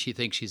mean she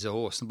thinks she's a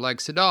horse?" And the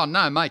bloke said, "Oh,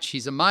 no, mate,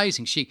 she's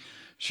amazing.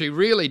 She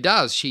really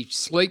does. She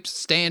sleeps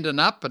standing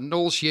up and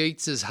all she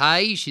eats is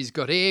hay. She's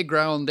got hair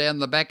growing down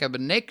the back of her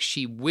neck.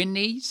 She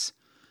whinnies."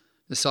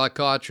 The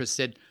psychiatrist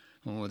said,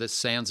 "Oh, this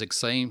sounds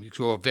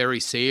very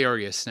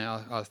serious.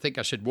 Now, I think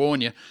I should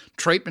warn you,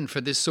 treatment for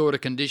this sort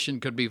of condition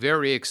could be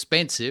very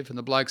expensive." And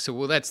the bloke said,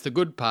 "Well, that's the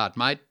good part,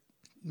 mate.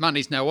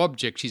 Money's no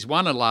object. She's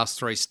won her last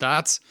 3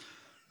 starts."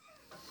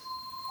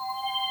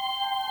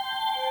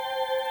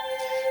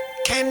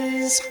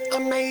 Ken's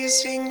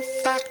Amazing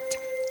Fact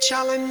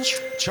Challenge.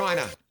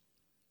 China.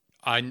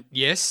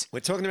 Yes. We're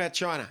talking about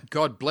China.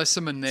 God bless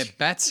them and their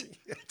bats.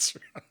 That's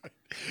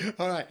right.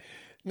 All right.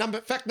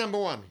 Fact number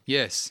 1.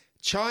 Yes.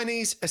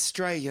 Chinese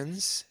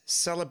Australians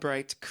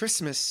celebrate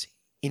Christmas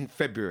in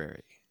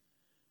February.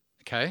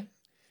 Okay.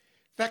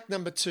 Fact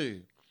number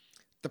 2.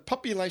 The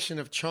population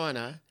of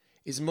China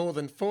is more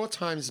than 4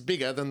 times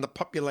bigger than the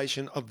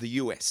population of the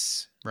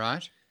US.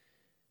 Right.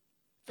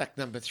 Fact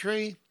number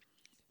 3.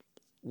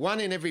 1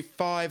 in every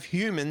 5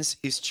 humans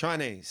is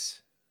Chinese.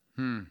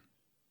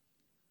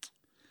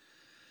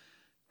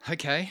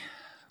 Okay.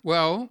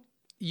 Well,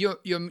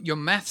 your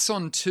maths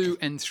on 2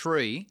 and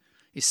 3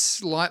 is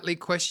slightly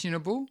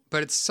questionable,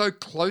 but it's so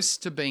close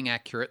to being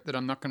accurate that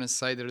I'm not going to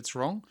say that it's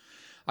wrong.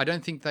 I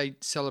don't think they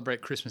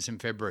celebrate Christmas in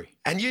February.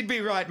 And you'd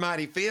be right,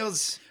 Marty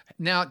Fields.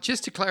 Now,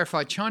 just to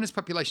clarify, China's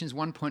population is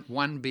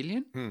 1.1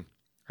 billion.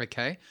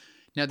 Okay.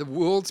 Now, the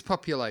world's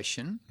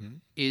population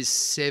is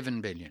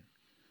 7 billion,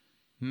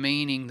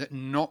 meaning that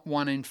not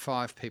 1 in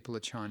 5 people are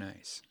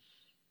Chinese.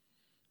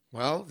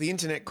 Well, the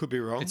internet could be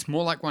wrong. It's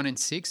more like 1 in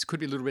 6, could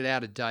be a little bit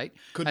out of date.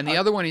 Could- The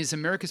other one is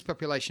America's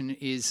population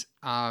is,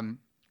 what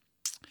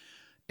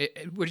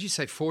did you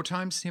say, 4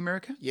 times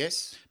America?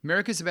 Yes.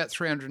 America's about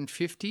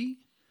 350,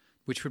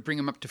 which would bring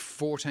them up to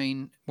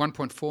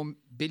 1.4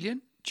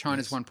 billion.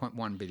 China's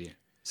 1.1 billion.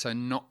 So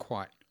not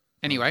quite.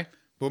 Anyway,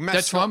 Well, maths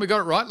that's fine. We got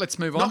it right. Let's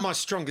move Not on. my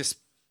strongest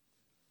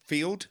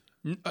field.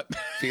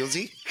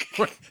 Fieldsy.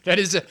 That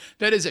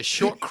is a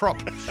short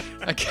crop.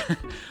 Okay.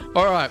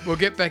 All right. We'll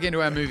get back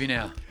into our movie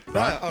now.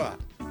 Right. All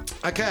right.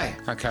 Okay.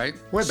 Okay.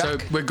 We're so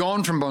back. we're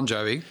gone from Bon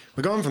Jovi.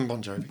 We're going from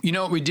Bon Jovi. You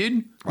know what we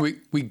did?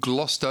 We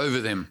glossed over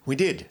them. We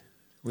did.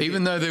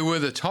 Even though they were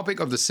the topic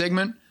of the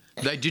segment,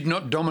 they did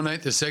not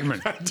dominate the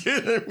segment.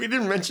 We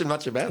didn't mention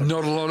much about it.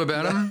 Not a lot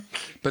about them,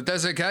 but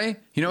that's okay.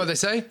 You know what they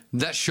say?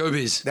 That's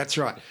showbiz. That's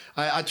right.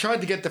 I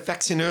tried to get the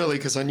facts in early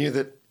because I knew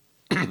that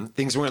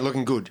things weren't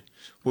looking good.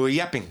 We were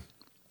yapping.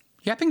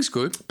 Yapping's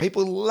good.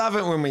 People love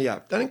it when we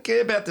yap. They don't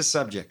care about the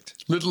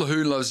subject. Little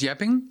Who loves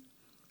yapping.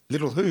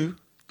 Little who?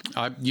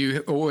 You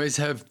always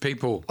have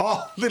people.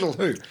 Oh, Little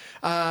who?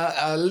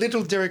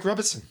 Little Derek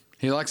Robertson.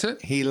 He likes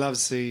it. He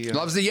loves the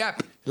Loves the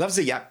yap. loves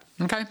the yap.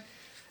 Okay,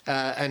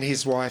 And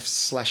his wife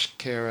 /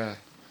 carer.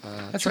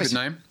 that's a good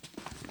name.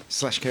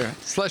 / carer.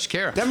 Slash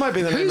Kara. That might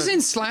be the name Who's of-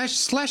 in Slash?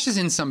 Slash is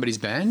in somebody's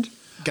band.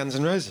 Guns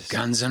N' Roses.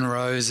 Guns N'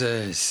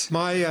 Roses.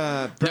 My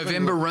brother-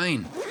 November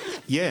Rain.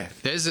 Yeah.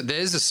 There's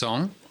a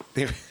song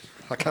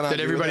I can't that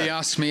argue everybody with that.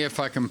 asks me if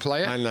I can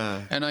play it. I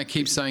know. And I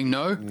keep saying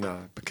no. No,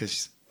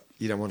 because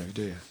you don't want to,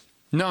 do you?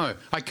 No,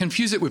 I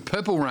confuse it with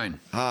Purple Rain,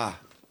 Ah,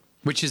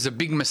 which is a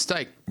big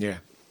mistake yeah.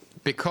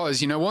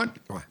 because you know what?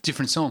 What?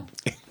 Different song.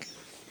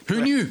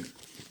 Who knew?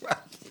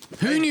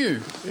 Who knew?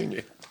 Who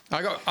knew?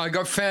 I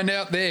got found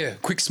out there,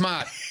 quick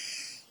smart.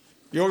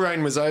 Your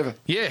reign was over.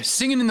 Yeah,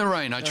 Singing in the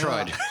Rain, I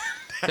tried.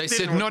 They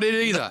said didn't not it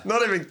either.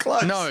 Not even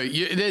close. No,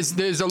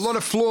 there's a lot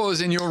of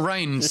flaws in your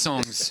Rain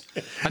songs.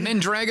 And then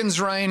Dragon's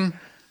Rain,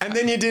 And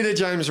then you did a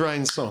James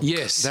Rain song.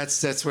 Yes.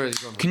 That's where he's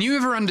gone. Can you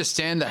ever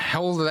understand the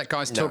hell that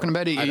guy's talking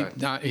about? I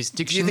don't. His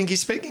Do you diction. think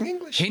he's speaking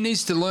English? He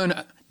needs to learn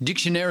a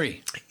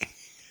dictionary.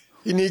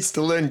 He needs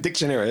to learn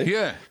dictionary.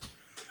 Yeah.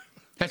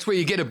 That's where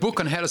you get a book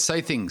on how to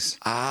say things.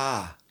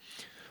 Ah,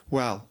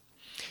 well,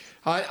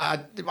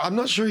 I'm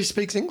not sure he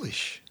speaks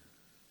English.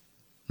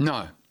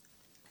 No.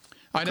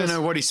 I don't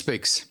know what he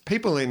speaks.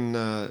 People in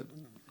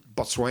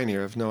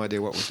Botswana have no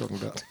idea what we're talking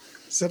about.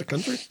 Is that a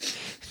country?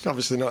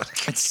 Obviously not.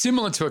 It's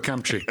similar to a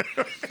country.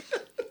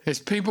 There's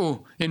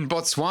people in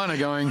Botswana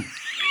going,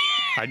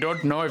 I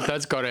don't know if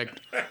that's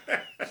correct.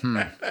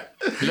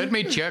 Let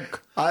me check.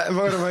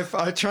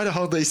 I try to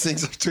hold these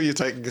things up till you're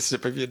taking a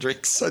sip of your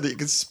drink so that you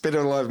can spit it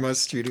all over my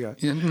studio.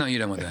 Yeah, no, you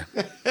don't want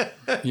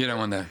that. You don't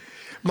want that.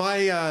 My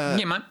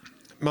mate.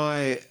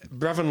 my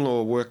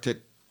brother-in-law worked at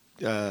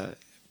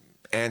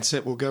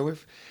Ansett, we'll go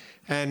with,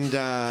 and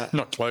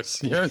Not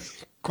close. Yeah.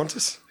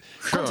 Qantas.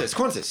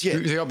 Qantas, yeah.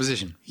 The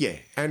opposition. Yeah,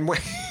 and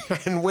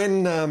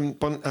when not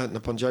Bon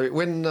Jovi,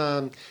 when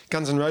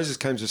Guns N' Roses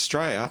came to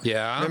Australia,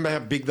 Yeah. remember how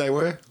big they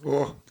were?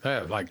 Oh,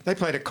 Yeah, like, they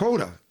played at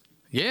Calder.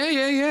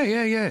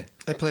 yeah.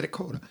 They played at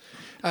Calder.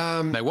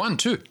 They won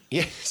too.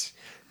 Yes,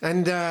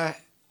 and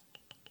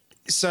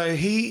so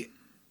he,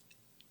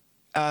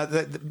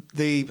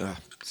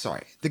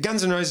 the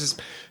Guns N' Roses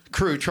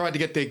crew tried to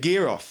get their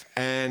gear off,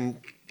 and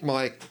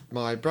my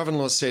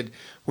brother-in-law said,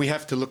 we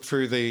have to look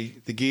through the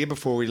gear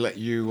before we let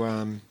you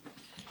What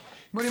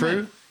do you through.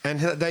 mean? And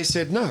they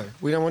said, no,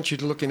 we don't want you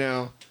to look in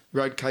our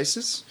road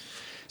cases.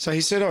 So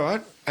he said, all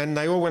right. And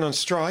they all went on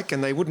strike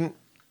and they wouldn't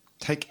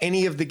take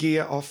any of the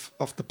gear off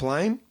the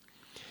plane.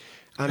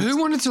 Who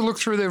wanted to look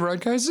through their road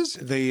cases?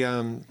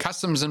 The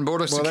Customs and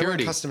Border They Security.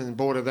 weren't Customs and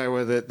Border. They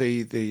were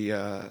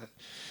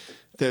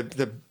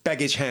the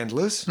baggage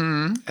handlers,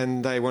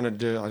 and they wanted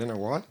to. I don't know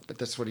why, but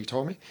that's what he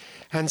told me.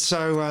 And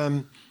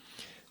so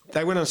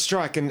they went on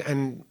strike,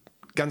 and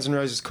Guns N'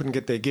 Roses couldn't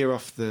get their gear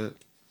off the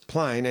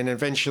plane, and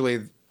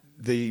eventually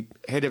the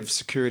head of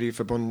security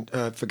for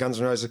Guns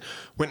N' Roses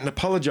went and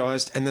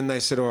apologised, and then they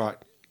said, "All right,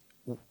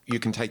 you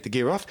can take the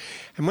gear off."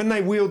 And when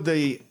they wheeled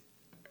the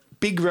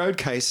big road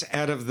case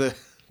out of the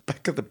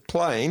back of the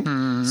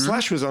plane,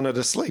 Slash was on it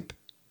asleep.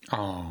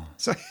 Oh.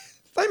 So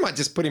they might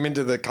just put him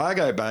into the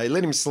cargo bay,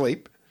 let him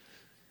sleep,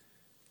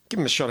 give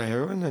him a shot of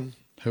heroin, and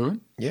Who?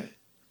 yeah.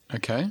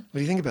 Okay. What do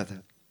you think about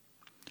that?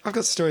 I've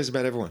got stories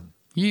about everyone.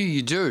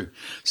 You do.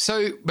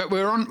 So, but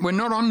we're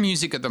not on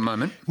music at the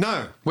moment.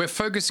 No, We're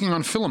focusing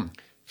on film.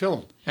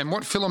 film. And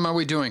what film are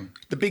we doing?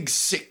 The Big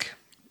Sick.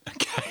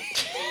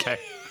 Okay.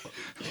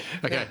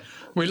 Okay.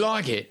 We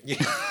like it.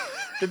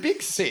 The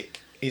Big Sick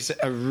is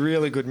a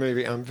really good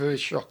movie. I'm very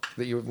shocked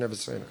that you have never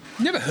seen it.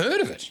 Never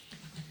heard of it.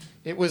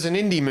 It was an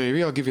indie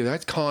movie, I'll give you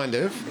that, kind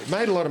of. It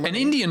made a lot of money.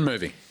 An Indian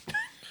movie.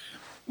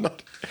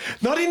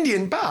 Not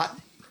Indian, but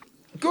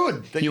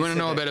good. that You want to said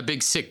know that. about a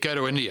big sick? Go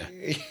to India.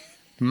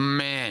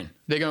 Man,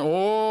 they're going,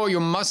 oh, you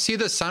must see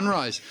the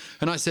sunrise.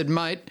 And I said,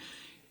 mate,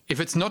 if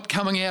it's not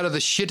coming out of the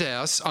shit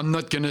house, I'm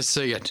not going to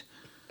see it.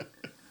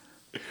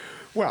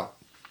 Well,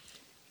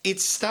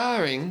 it's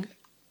starring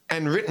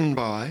and written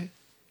by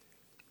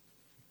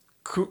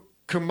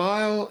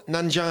Kumail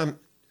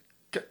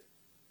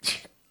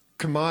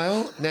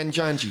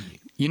Nanjiani.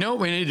 You know what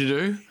we need to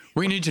do?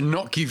 We need to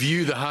not give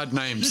you the hard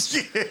names.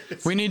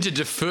 Yes. We need to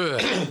defer.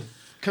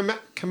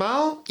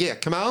 Kamal? Yeah,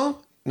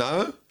 Kamal?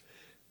 No.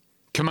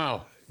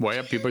 Kamal. Way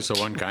up people so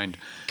one kind.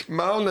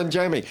 Kamal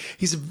Nanjiani.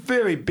 He's a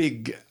very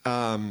big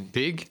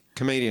Big.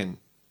 comedian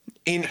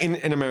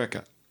in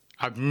America.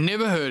 I've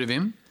never heard of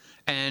him,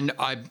 and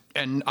I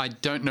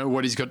don't know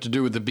what he's got to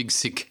do with the big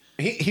sick.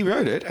 He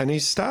wrote it and he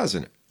stars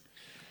in it.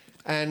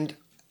 And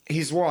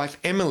his wife,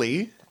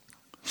 Emily,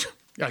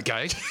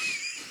 Okay.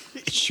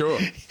 Sure.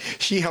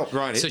 she helped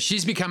write it. So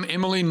she's become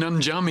Emily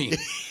Nanjami.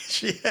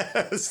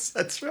 Yes,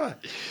 that's right.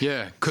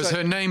 Yeah, because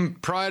her name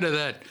prior to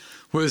that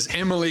was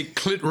Emily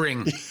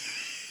Clitring.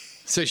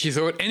 So she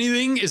thought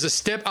anything is a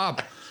step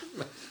up.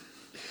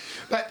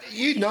 But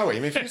you know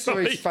him. If you saw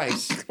his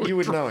face, you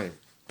would know him.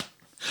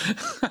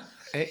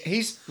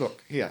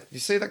 Look, here. You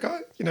see that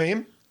guy? You know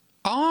him?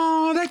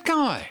 Oh, that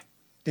guy.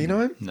 Do you know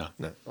him? No.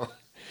 No. Oh.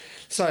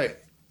 So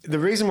the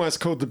reason why it's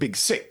called The Big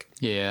Sick,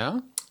 Yeah,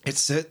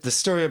 it's the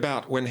story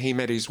about when he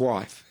met his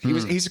wife.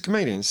 He's a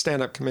comedian,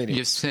 stand-up comedian.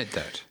 you've said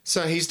that.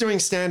 So he's doing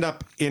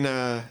stand-up in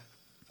a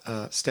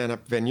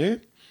stand-up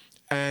venue,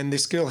 and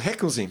this girl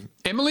heckles him.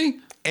 Emily?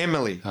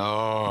 Emily.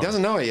 Oh. He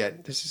doesn't know her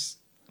yet. This is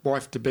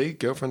wife-to-be,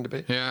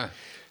 girlfriend-to-be. Yeah.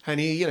 And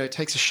he,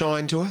 takes a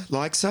shine to her,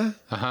 likes her,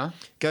 Uh-huh.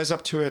 goes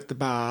up to her at the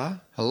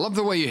bar. I love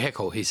the way you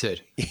heckle, he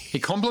said. He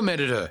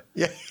complimented her.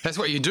 Yeah. That's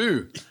what you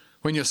do.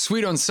 When you're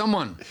sweet on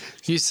someone,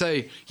 you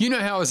say, you know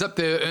how I was up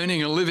there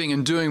earning a living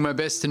and doing my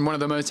best in one of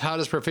the most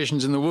hardest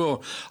professions in the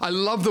world. I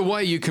love the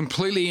way you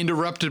completely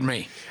interrupted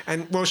me.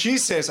 And, well, she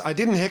says, I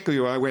didn't heckle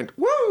you. I went,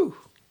 woo!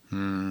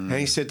 And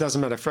he said,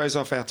 doesn't matter, throws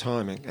off our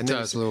timing. And then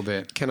Does he a little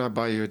bit. Can I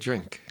buy you a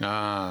drink?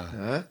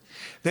 Ah.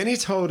 Then he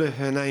told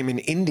her name in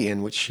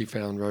Indian, which she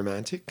found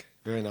romantic.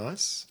 Very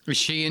nice. Was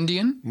she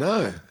Indian?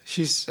 No,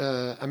 she's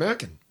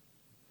American.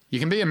 You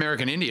can be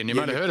American Indian. You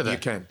might have heard of that. You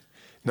can.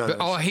 No, But,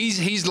 no.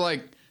 he's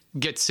like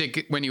get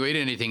sick when you eat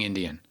anything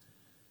Indian.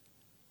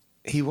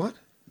 He what?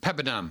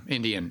 Papadum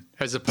Indian,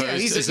 as opposed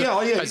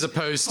as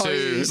opposed to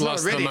he's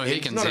Lost not a the red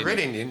Mohicans. Indian. He's not a red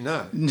Indian.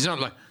 Indian, no. He's not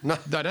like. No.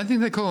 I don't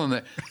think they call him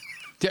that.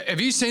 Have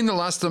you seen The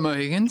Last of the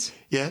Mohicans?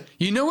 Yeah.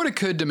 You know what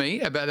occurred to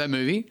me about that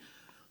movie?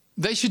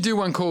 They should do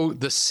one called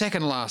The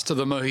Second Last of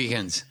the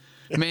Mohicans.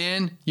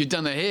 Man, you've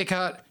done the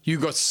haircut. You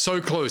got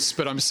so close,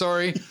 but I'm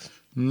sorry,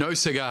 no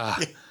cigar.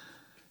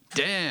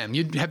 Damn,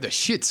 you'd have the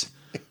shits.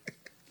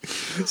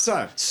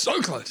 So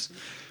close.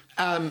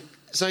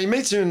 So he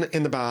meets her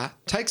in the bar,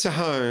 takes her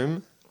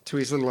home to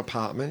his little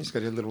apartment. He's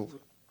got a little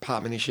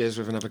apartment he shares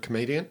with another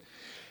comedian.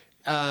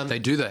 They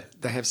do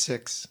that. They have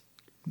sex.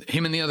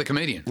 Him and the other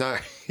comedian. No,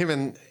 him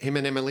and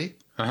Emily.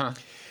 Uh-huh.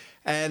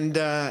 And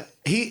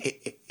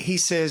he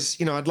says,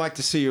 you know, I'd like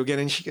to see you again.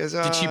 And she goes,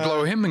 Did she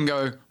blow him and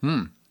go,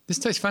 this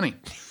tastes funny?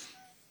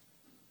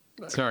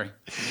 Sorry.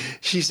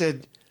 She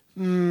said,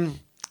 you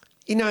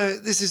know,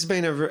 this has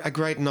been a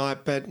great night,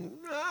 but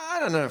I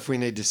don't know if we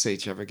need to see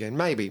each other again.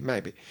 Maybe.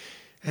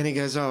 And he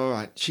goes, oh, all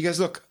right. She goes,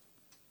 look,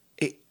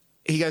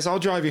 he goes, I'll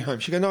drive you home.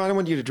 She goes, no, I don't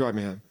want you to drive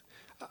me home.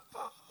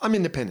 I'm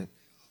independent.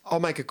 I'll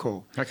make a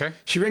call. Okay.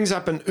 She rings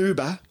up an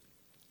Uber.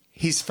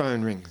 His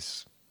phone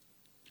rings.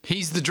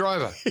 He's the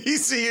driver.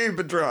 He's the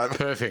Uber driver.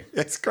 Perfect.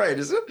 That's great,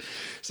 isn't it?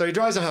 So he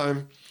drives her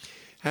home,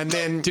 and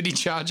then Did he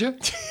charge her?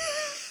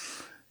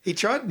 he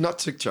tried not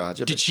to charge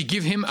her. Did she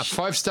give him a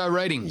 5-star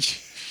rating?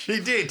 She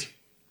did.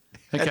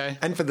 Okay.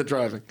 And for the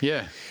driving.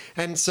 Yeah.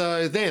 And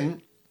so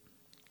then,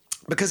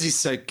 because he's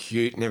so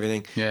cute and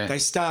everything, Yeah. they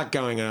start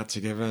going out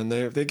together, and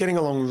they're getting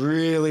along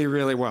really,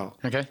 really well.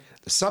 Okay.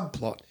 The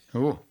subplot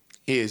Ooh.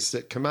 is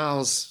that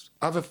Kamal's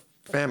other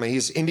family,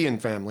 his Indian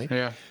family,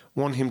 Yeah.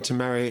 want him to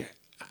marry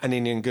an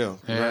Indian girl,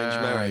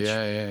 arranged marriage.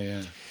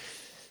 Yeah.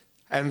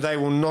 And they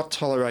will not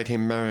tolerate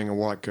him marrying a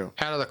white girl.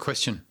 Out of the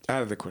question.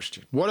 Out of the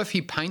question. What if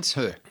he paints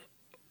her?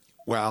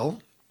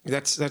 Well,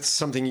 that's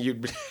something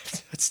you'd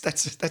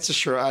that's a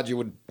charade you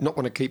would not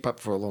want to keep up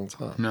for a long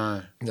time.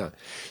 No.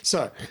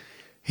 So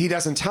he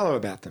doesn't tell her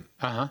about them.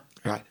 Uh-huh.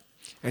 Right.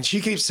 And she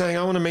keeps saying,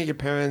 I want to meet your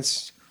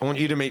parents. I want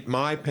you to meet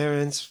my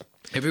parents.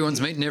 Everyone's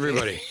meeting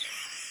everybody.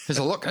 It's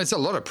a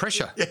lot of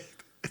pressure.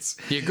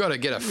 You've got to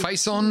get a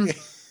face on,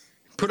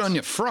 put on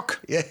your frock.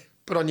 Yeah.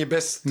 Put on your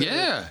best.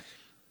 Yeah.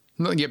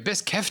 Look, your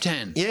best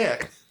kaftan. Yeah.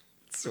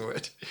 That's the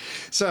word.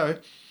 So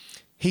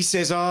he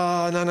says,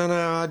 oh,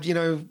 no, you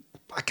know,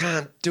 I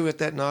can't do it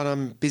that night.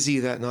 I'm busy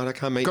that night. I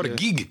can't meet Got you. a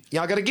gig.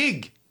 Yeah, I got a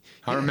gig.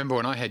 I remember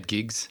when I had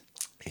gigs.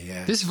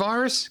 Yeah. This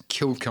virus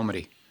killed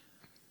comedy.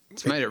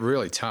 It's made it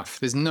really tough.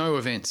 There's no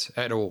events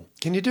at all.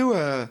 Can you do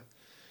a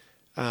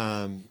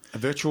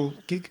virtual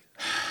gig?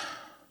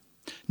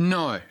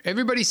 No.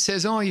 Everybody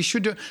says, oh, you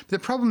should do it. But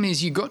the problem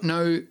is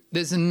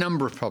there's a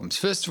number of problems.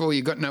 First of all,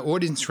 you've got no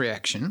audience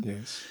reaction.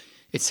 Yes.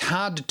 It's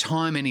hard to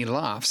time any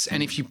laughs.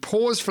 And if you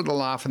pause for the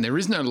laugh and there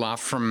is no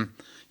laugh from,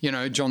 you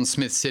know, John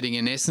Smith sitting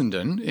in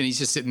Essendon and he's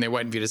just sitting there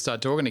waiting for you to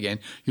start talking again,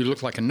 you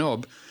look like a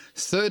knob.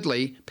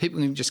 Thirdly, people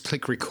can just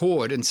click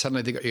record and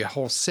suddenly they've got your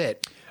whole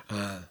set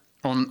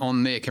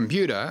on their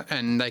computer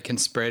and they can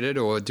spread it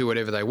or do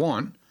whatever they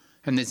want.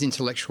 And there's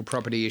intellectual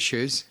property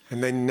issues.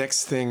 And then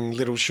next thing,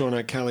 little Sean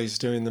O'Kelly's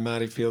doing the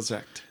Marty Fields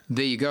Act.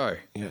 There you go.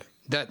 Yeah.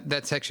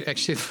 That's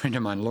actually a friend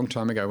of mine a long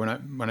time ago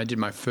when I did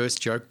my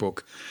first joke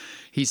book.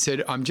 He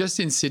said, I'm just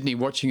in Sydney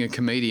watching a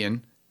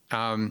comedian,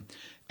 and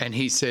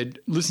he said,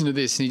 listen to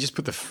this. And he just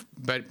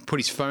put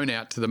his phone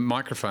out to the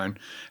microphone,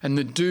 and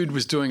the dude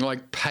was doing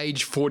like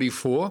page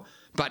 44,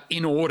 but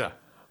in order.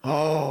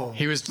 Oh.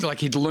 He was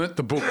like, he'd learnt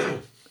the book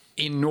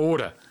in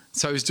order.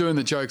 So he was doing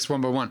the jokes one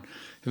by one.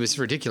 It was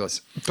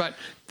ridiculous. But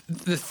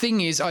the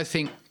thing is, I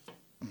think,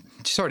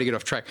 sorry to get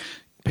off track.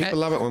 People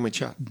love it when we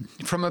chat.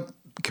 From a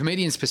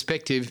comedian's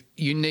perspective,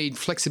 you need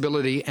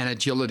flexibility and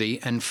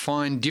agility and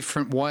find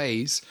different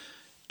ways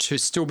to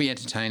still be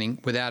entertaining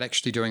without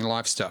actually doing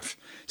live stuff.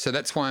 So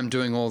that's why I'm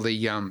doing all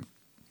the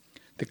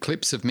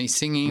clips of me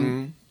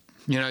singing,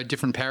 you know,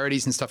 different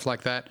parodies and stuff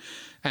like that.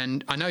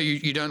 And I know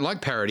you don't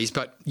like parodies,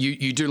 but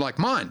you do like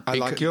mine. I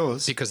like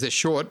yours. Because they're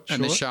short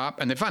and they're sharp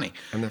and they're funny.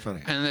 And they're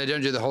funny. And they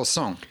don't do the whole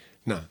song.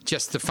 No.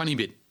 Just the funny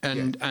bit.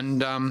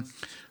 And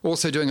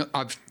also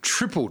I've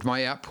tripled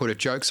my output of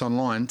jokes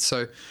online.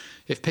 So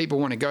if people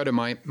want to go to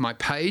my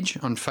page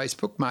on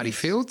Facebook, Marty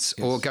Fields,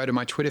 or go to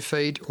my Twitter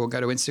feed or go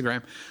to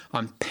Instagram,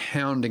 I'm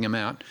pounding them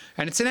out.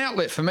 And it's an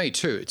outlet for me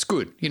too. It's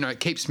good. You know, it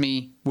keeps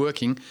me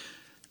working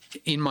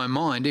in my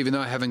mind, even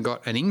though I haven't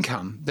got an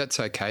income. That's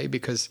okay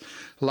because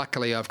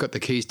luckily I've got the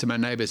keys to my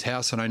neighbour's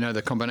house and I know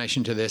the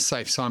combination to their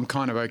safe. So I'm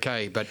kind of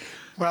okay. But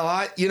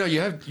well, you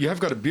have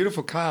got a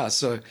beautiful car,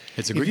 so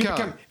it's a good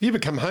car. If you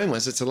become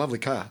homeless, it's a lovely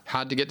car.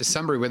 Hard to get to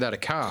Sunbury without a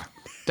car.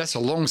 That's a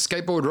long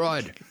skateboard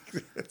ride.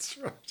 That's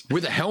right.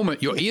 With a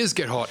helmet, your ears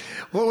get hot.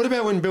 Well, what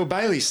about when Bill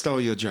Bailey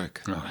stole your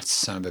joke? Oh, it's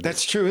son of a bitch.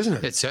 That's true, isn't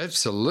it? It's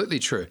absolutely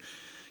true.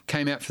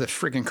 came out for the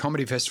frigging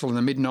comedy festival in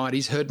the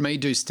mid-90s, heard me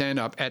do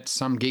stand-up at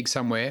some gig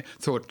somewhere,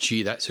 thought,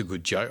 gee, that's a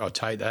good joke, I'll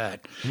take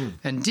that.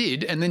 And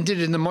then did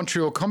it in the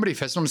Montreal Comedy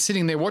Festival. I'm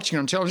sitting there watching it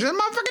on television, that's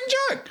my fucking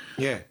joke.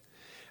 Yeah.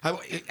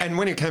 And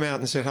when he came out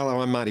and said, hello,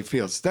 I'm Marty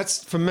Fields,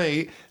 that's, for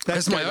me...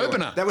 That's my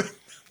opener.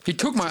 He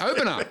took my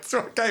opener. That's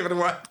what gave it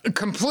away.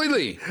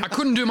 Completely. I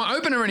couldn't do my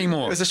opener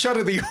anymore. There's a shot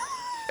of the...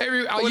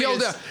 I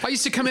yelled out. I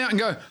used to come out and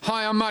go,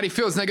 hi, I'm Marty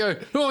Fields. And they go,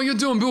 oh, you're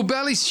doing Bill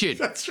Ball's shit.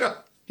 That's right.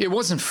 It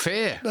wasn't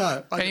fair.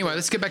 No. Anyway,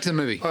 let's get back to the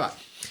movie. All right.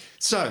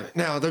 So,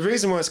 now, the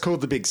reason why it's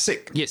called The Big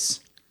Sick. Yes.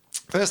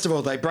 First of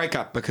all, they break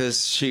up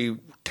because she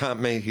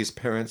can't meet his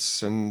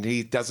parents and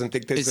he doesn't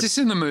think there's Is this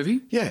in the movie?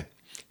 Yeah.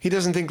 He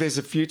doesn't think there's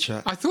a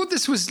future. I thought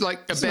this was like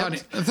about...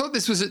 I thought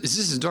this was... Is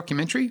this a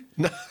documentary?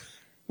 No.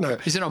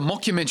 Is it a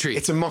mockumentary?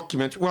 It's a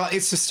mockumentary. Well,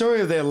 it's the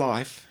story of their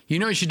life. You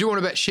know, you should do one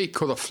about sheep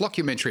called a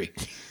flockumentary.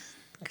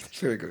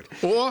 Very good.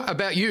 Or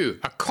about you,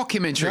 a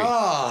cockumentary.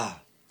 Well,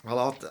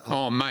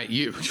 Oh, mate,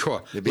 you...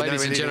 Sure. There'd be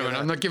Ladies no and idea gentlemen,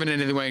 that. I'm not giving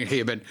anything away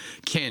here, but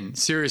Ken,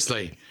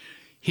 seriously...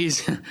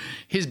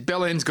 His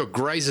bell end's got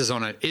grazes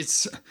on it.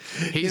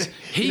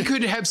 He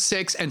could have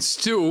sex and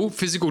still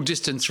physical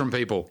distance from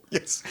people.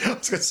 Yes. I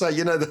was going to say,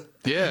 the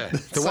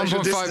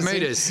 1.5 distancing.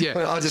 meters. Yeah,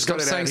 Well, I just stop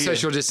got it saying out here.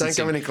 social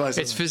distancing. Don't go any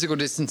closer. It's physical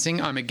distancing.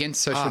 I'm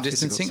against social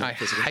distancing. I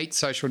hate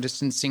social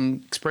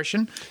distancing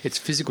expression. It's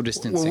physical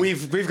distancing. Well,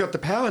 we've got the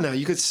power now.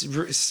 You could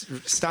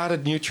start a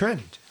new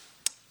trend.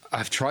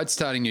 I've tried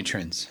starting new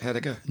trends. How'd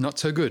it go? Not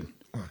so good.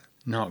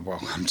 No, well,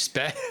 I'm just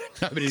bad.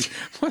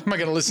 What am I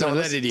going to listen to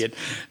that idiot?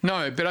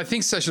 No, but I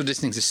think social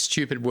distancing is a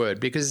stupid word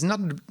because it's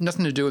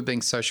nothing to do with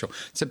being social.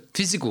 It's a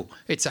physical.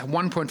 It's a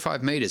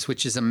 1.5 meters,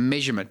 which is a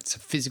measurement. It's a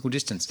physical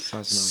distance.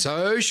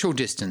 Social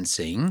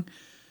distancing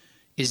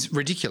is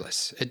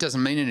ridiculous. It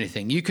doesn't mean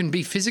anything. You can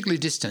be physically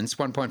distanced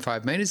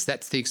 1.5 meters.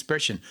 That's the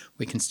expression.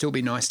 We can still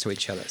be nice to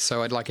each other.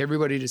 So I'd like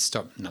everybody to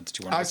stop. Not that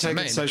you want to I've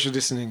taken social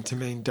distancing to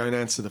mean don't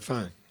answer the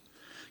phone.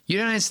 You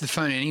don't answer the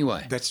phone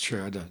anyway. That's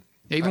true. I don't.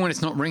 Even when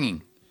it's not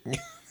ringing.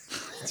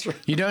 That's right.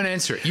 You don't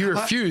answer it. You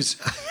refuse.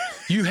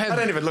 I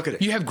don't even look at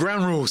it. You have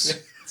ground rules.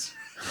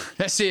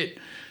 That's it.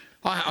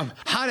 I'm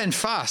hard and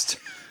fast.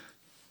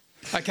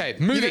 Okay,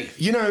 movie.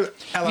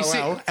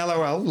 LOL.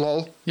 LOL.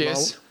 Lol.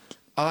 Yes.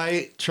 Lol.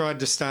 I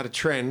tried to start a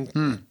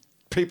trend.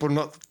 People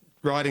not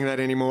writing that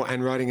anymore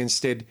and writing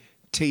instead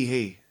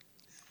tee-hee.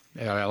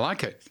 Yeah, I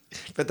like it.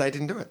 But they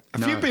didn't do it. A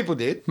few people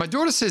did. My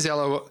daughter says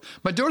LOL.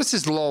 My daughter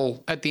says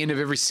lol at the end of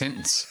every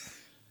sentence.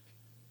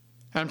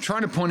 I'm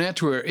trying to point out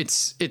to her,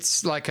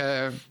 it's like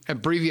a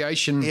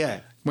abbreviation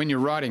when you're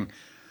writing.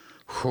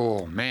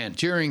 Oh, man.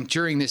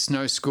 During this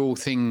no school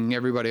thing,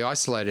 everybody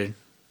isolated,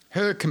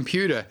 her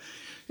computer,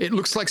 it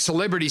looks like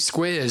Celebrity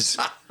Squares.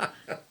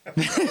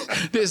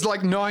 There's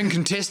like 9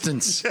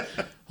 contestants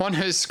on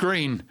her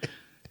screen.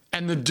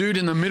 And the dude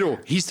in the middle,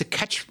 he's the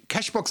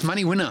Cashbox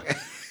Money winner.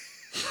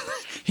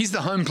 He's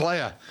the home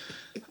player.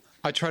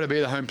 I try to be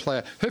the home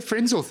player. Her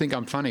friends all think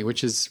I'm funny,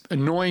 which is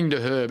annoying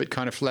to her, but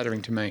kind of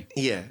flattering to me.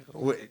 Yeah.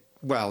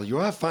 Well, you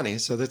are funny,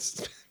 so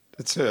that's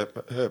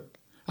her.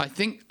 I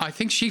think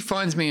she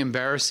finds me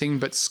embarrassing,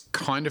 but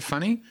kind of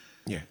funny.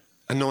 Yeah.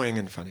 Annoying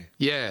and funny.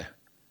 Yeah.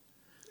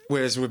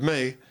 Whereas with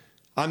me,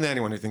 I'm the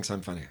only one who thinks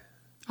I'm funny.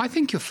 I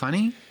think you're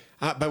funny.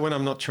 But when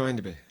I'm not trying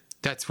to be.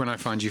 That's when I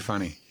find you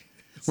funny.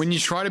 When you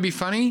try to be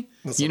funny,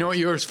 you know what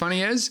you're as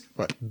funny as?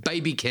 What?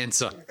 Baby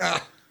cancer.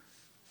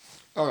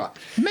 All right.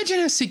 Imagine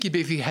how sick you'd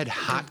be if you had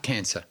heart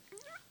cancer.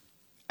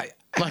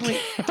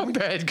 How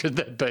bad could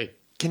that be?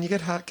 Can you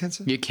get heart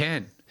cancer? You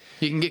can.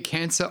 You can get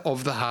cancer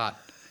of the heart.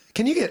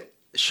 Can you get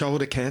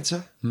shoulder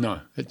cancer?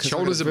 No.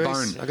 Shoulders are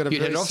bone. I got a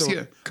You had very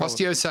sore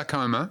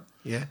osteosarcoma,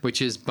 Yeah.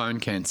 which is bone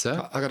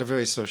cancer. I got a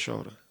very sore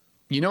shoulder.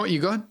 You know what you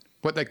got?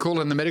 What they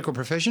call in the medical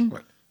profession?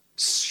 What?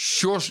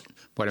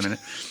 Wait a minute.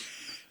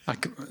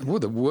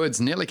 The words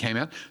nearly came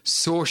out.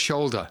 Sore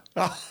shoulder.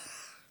 Oh.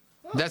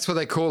 That's what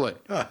they call it.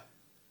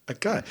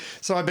 Okay.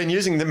 So I've been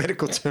using the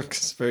medical term because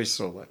it's very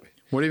sore lately.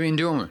 What have you been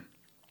doing?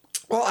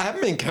 Well, I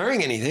haven't been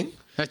carrying anything.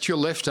 That's your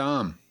left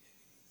arm.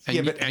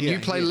 And, you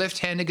play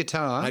left-handed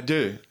guitar. I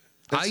do.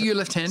 Are you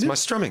left-handed? It's my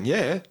strumming,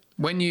 yeah.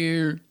 When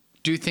you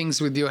do things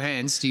with your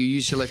hands, do you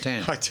use your left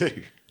hand? I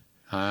do.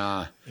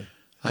 I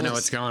know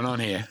what's going on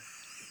here.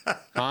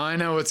 I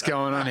know what's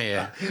going on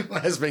here.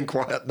 Well, it's been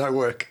quiet, no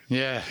work.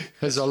 Yeah,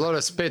 there's a lot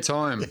of spare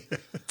time.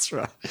 That's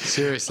right.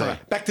 Seriously.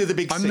 Right, back to the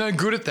big I'm no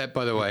good at that,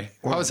 by the way.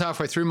 Why? I was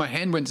halfway through, my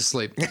hand went to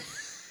sleep.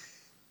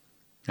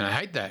 And I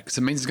hate that because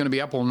it means it's going to be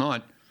up all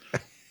night.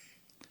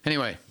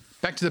 Anyway,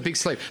 back to the big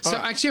sleep. So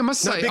actually, I must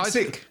say...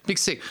 Big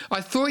sick.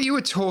 I thought you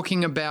were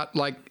talking about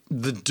like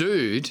the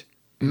dude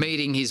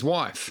meeting his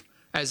wife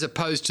as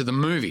opposed to the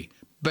movie.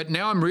 But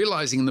now I'm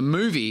realising the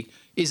movie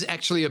is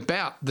actually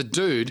about the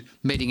dude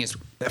meeting his...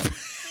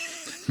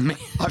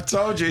 I've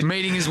told you.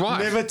 Meeting his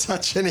wife. Never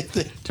touch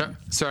anything.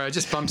 Sorry, I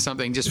just bumped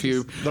something just for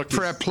you.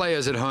 For our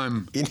players at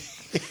home.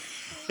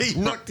 He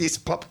knocked his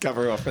pop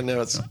cover off and now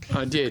it's...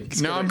 I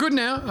did. No, I'm good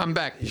now. I'm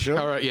back. You sure?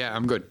 All right, yeah,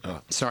 I'm good.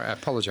 Oh. Sorry, I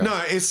apologise. No,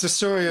 it's the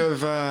story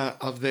of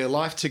their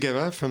life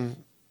together from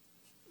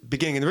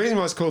beginning. And the reason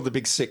why it's called The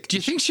Big Sick. Do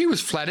you think she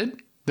was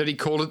flattered that he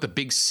called it the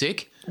Big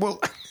Sick? Well,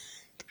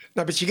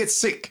 no, but she gets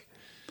sick.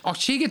 Oh,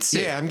 she gets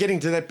sick. Yeah, I'm getting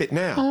to that bit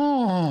now.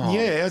 Oh.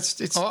 Yeah,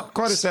 it's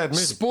quite a sad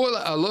movie.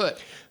 Spoiler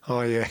alert.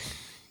 Oh, yeah.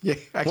 Yeah,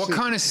 actually, What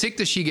kind of sick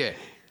does she get?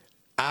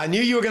 I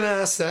knew you were going to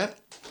ask that,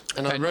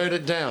 and I wrote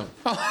it down.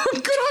 Oh,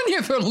 good on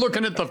you for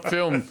looking at the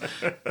film.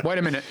 Wait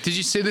a minute. Did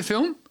you see the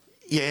film?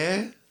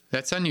 Yeah,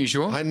 That's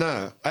unusual. I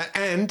know.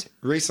 And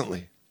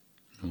recently.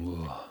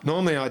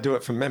 Normally I do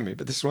it from memory,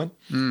 but this one,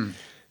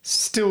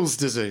 Still's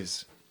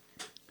disease.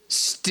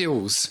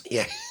 Stills.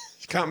 Yeah,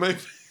 you can't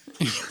move.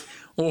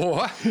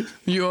 Or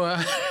you're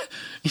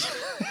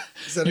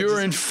that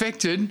you're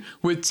infected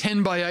with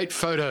 10 by 8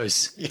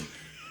 photos.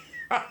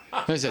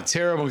 That's a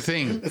terrible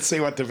thing. Let's see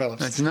what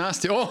develops. That's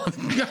nasty. Oh,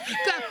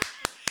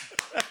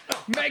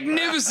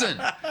 magnificent.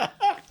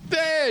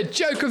 There,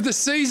 joke of the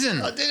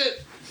season. I did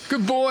it.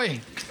 Good boy.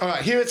 All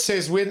right, here it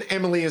says when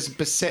Emily is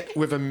beset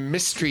with a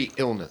mystery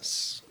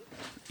illness.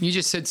 You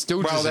just said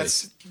still Well,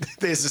 disease.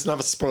 there's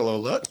another spoiler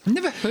alert. I've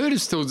never heard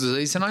of still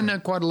disease, and I know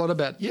quite a lot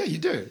about. Yeah, you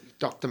do,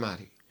 Dr.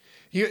 Marty.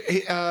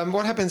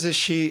 What happens is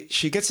she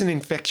gets an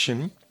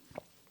infection,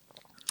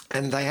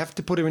 and they have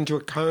to put her into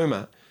a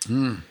coma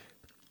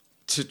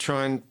to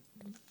try and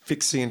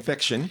fix the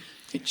infection.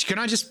 Can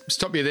I just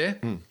stop you there?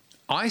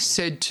 I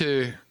said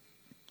to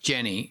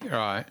Jenny,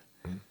 right?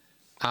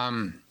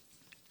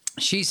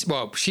 She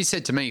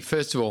said to me,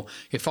 first of all,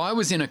 if I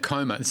was in a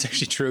coma, it's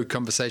actually true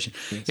conversation.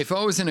 Yes. If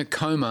I was in a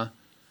coma,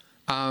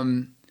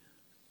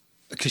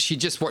 because she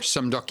just watched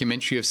some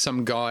documentary of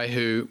some guy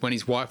who, when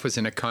his wife was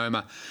in a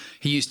coma,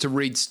 he used to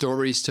read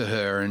stories to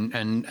her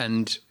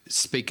and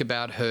speak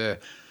about her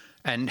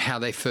and how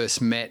they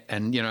first met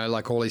and, you know,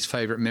 like all his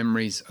favourite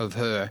memories of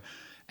her.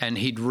 And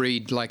he'd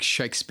read like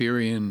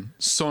Shakespearean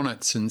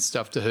sonnets and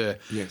stuff to her.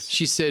 Yes.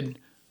 She said,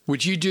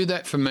 would you do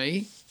that for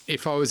me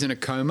if I was in a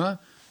coma?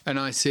 And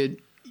I said,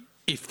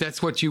 if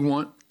that's what you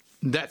want,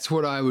 that's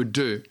what I would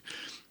do.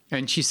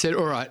 And she said,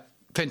 all right,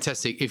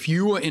 fantastic. If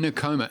you were in a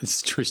coma,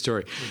 it's a true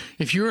story.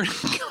 If you were in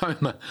a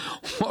coma,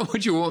 what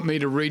would you want me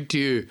to read to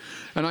you?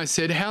 And I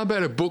said, how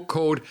about a book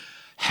called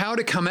How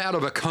to Come Out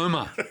of a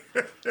Coma?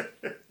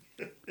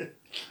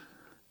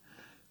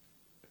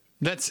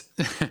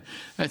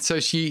 And so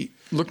she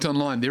looked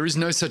online. There is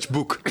no such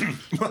book.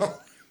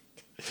 Well,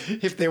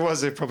 if there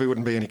was, there probably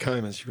wouldn't be any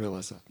comas. You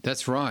realise that.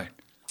 That's right.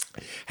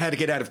 How to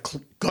get out of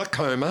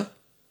glaucoma.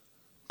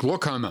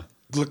 Glaucoma.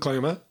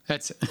 Glaucoma.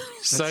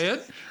 Say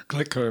it.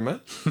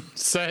 Glaucoma.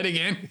 Say it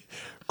again.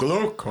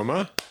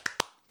 Glaucoma.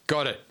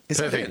 Got it. Is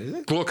that Perfect. it, is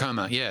it?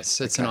 Glaucoma. Yes,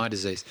 it's an eye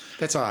disease.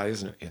 That's eye,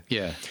 isn't it?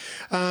 Yeah.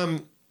 Yeah.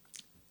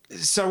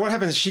 So what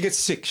happens? She gets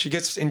sick. She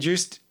gets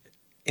induced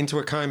into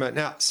a coma.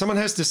 Now, someone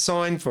has to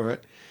sign for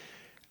it.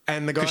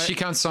 And the guy... Because she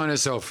can't sign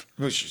herself.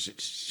 Well,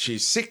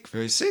 she's sick,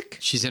 very sick.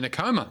 She's in a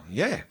coma.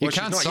 Yeah. You Well,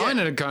 can't she's not sign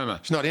yet. in a coma.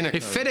 She's not in a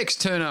If coma. FedEx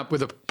turn up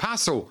with a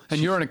parcel and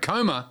you're in a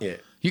coma, Yeah.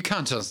 you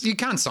can't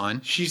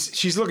sign.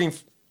 She's looking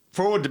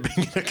forward to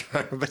being in a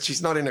coma, but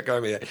she's not in a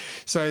coma yet.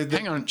 So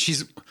Hang on,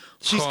 She's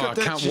I got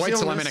that- can't she's wait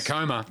till I'm in a illness.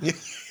 coma. Yeah.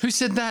 Who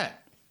said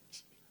that?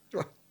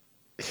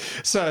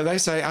 So they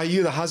say, "Are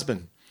you the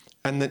husband?"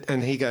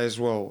 And he goes,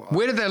 "Well,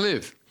 Where do they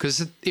live?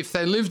 Because if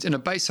they lived in a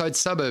Bayside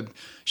suburb,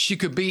 she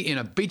could be in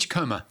a beach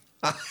coma.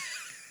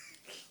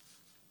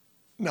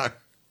 no."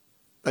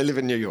 They live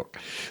in New York.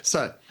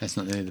 So That's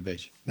not near the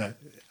beach. no.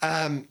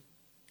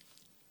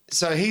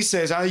 So he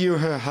says, "Are you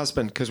her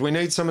husband? Because we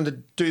need someone to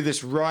do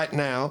this right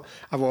now.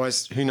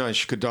 Otherwise, who knows?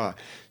 She could die."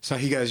 So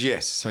he goes,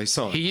 "Yes." So he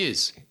signed. He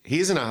is. He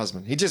isn't her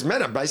husband. He just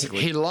met her,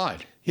 basically. He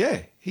lied.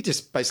 Yeah, he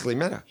just basically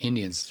met her.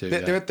 Indians do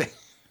They're that.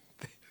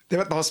 they're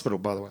at the hospital,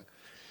 by the way.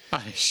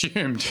 I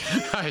assumed.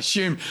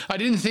 I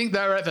didn't think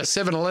they were at the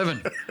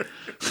 7-Eleven.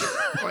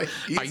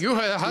 Are you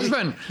her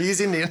husband? He is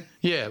Indian.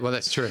 Yeah, well,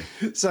 that's true.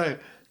 So,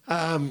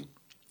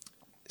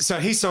 so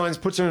he signs,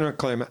 puts her in a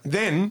coma.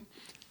 Then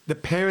the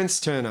parents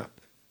turn up,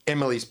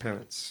 Emily's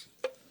parents,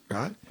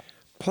 right?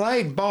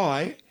 Played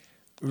by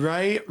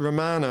Ray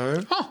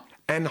Romano Oh.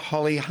 and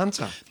Holly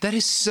Hunter. That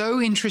is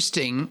so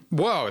interesting.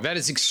 Whoa, that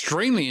is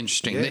extremely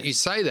interesting Yeah. that you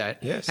say that.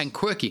 Yes. And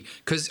quirky.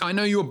 Because I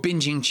know you're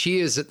binging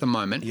Cheers at the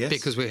moment Yes.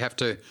 because we have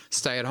to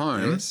stay at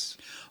home. Yes.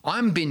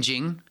 I'm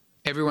binging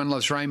Everyone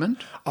Loves Raymond.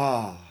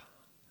 Oh,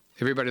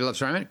 Everybody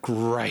Loves Raymond.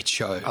 Great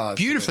show. Oh, it's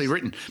Beautifully the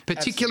written,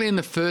 particularly in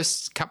the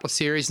first couple of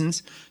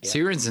seasons.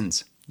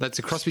 Seasons. That's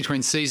a cross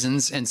between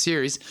seasons and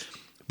series.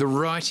 The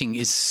writing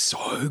is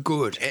so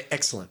good.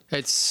 excellent.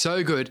 It's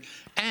so good.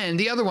 And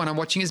the other one I'm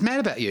watching is Mad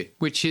About You,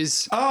 which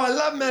is Oh, I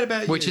love Mad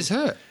About You. which is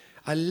her.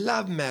 I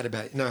love Mad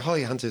About You. No,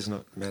 Holly Hunter's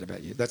not Mad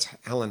About You. That's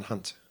Helen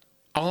Hunt.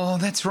 Oh,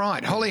 that's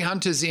right. Holly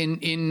Hunter's in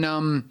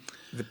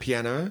The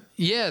piano.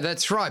 yeah,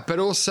 that's right. But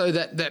also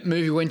that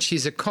movie when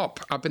she's a cop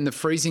up in the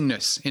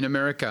freezingness in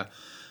America.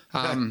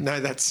 No,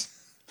 that's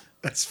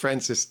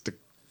Frances.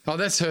 Oh,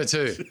 that's her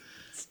too.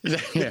 Yeah.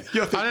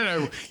 I don't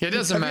know. It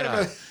doesn't Have you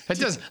matter. It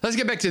does. Let's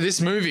get back to this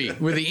movie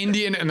with the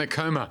Indian and the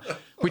coma,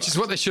 which is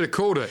what they should have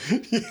called it.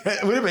 Yeah,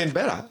 it would have been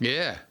better.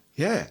 Yeah.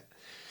 Yeah.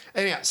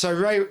 Anyhow, so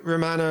Ray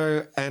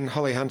Romano and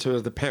Holly Hunter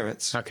are the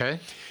parents. Okay.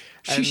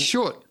 She's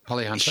short,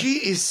 Holly Hunter. She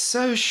is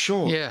so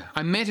short. Yeah,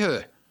 I met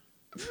her.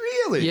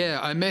 Really? Yeah,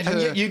 I met her.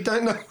 And yet you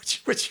don't know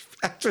which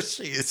actress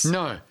she is.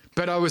 No,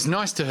 but I was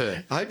nice to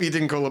her. I hope you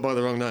didn't call her by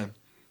the wrong name.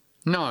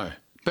 No,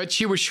 but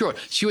she was short.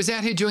 She was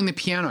out here doing the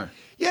piano.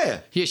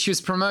 Yeah. Yeah, she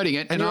was promoting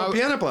it. And you're a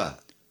piano player.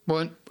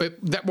 Well,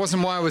 that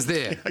wasn't why I was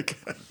there. Okay.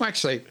 Well,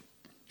 actually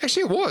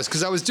it was,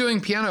 because I was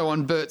doing piano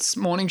on Bert's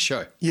morning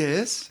show.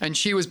 Yes. And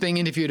she was being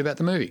interviewed about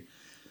the movie.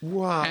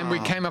 Wow. And we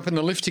came up in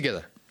the lift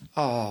together.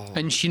 Oh.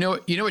 And you know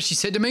what she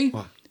said to me?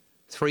 What?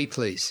 3,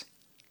 please.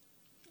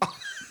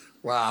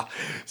 Wow.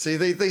 See,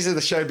 these are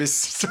the showbiz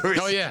stories.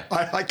 Oh, yeah.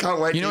 I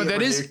can't wait You know what hear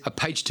that from is? you. A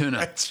page turner.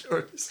 That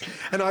sure is.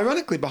 And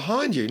ironically,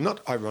 behind you,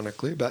 not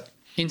ironically, but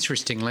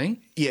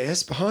Interestingly.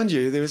 yes, behind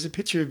you, there was a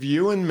picture of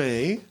you and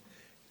me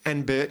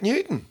and Bert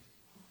Newton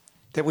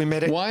that we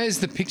met at. Why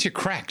is the picture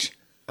cracked?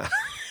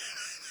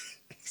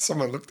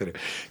 Someone looked at it.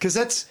 Because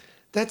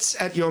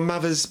that's at your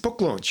mother's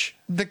book launch.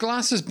 The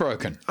glass is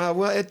broken.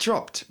 Well, it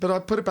dropped, but I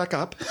put it back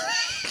up.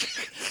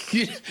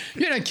 You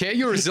don't care.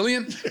 You're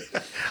resilient.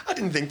 I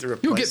didn't think to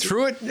replace You'll get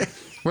through it.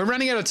 We're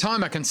running out of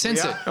time. I can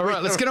sense We it. are. All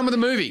right, let's get on with the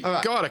movie. All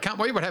right. God, I can't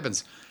wait. What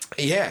happens?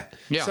 Yeah.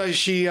 Yeah. So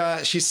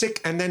she's sick,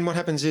 and then what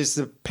happens is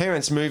the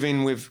parents move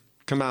in with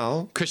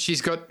Kamal. Because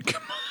she's got.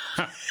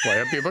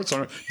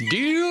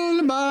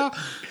 Dilma.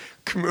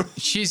 Kamal.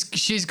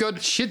 She's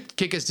got shit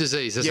kicker's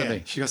disease, hasn't Yeah,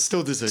 he? she got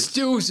still disease.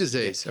 Still's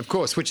disease, of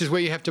course, which is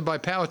where you have to buy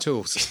power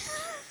tools.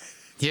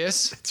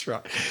 Yes, That's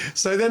right.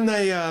 So then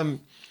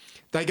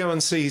they go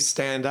and see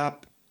stand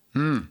up.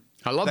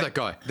 I love that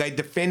guy. They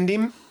defend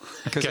him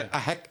because Okay. a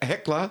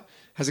heckler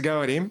has a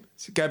go at him.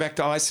 So go back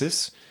to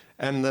ISIS,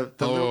 and the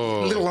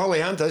Oh. little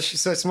Holly Hunter, she's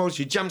so small,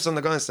 she jumps on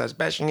the guy and starts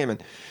bashing him.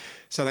 And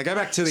so they go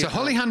back to the. So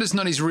Holly Hunter's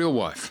not his real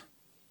wife.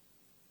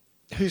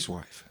 Whose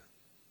wife?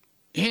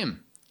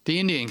 Him, the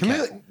Indian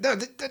cat. No,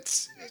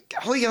 that's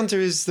Holly Hunter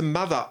is the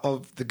mother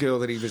of the girl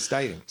that he was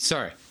dating.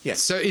 Sorry.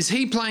 Yes. So is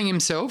he playing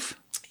himself,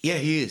 Yeah,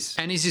 he is.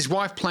 and is his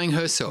wife playing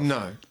herself?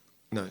 No.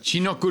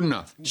 She's not good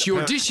enough. She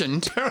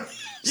auditioned.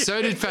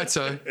 So did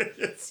Fatso.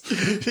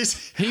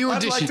 He I'd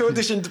like auditioned. to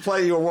audition to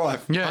play your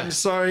wife. Yeah. I'm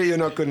sorry you're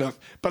not good enough,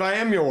 but I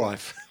am your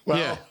wife. Well,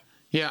 Yeah.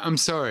 Yeah, I'm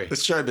sorry.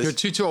 It's showbiz. You're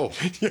too tall.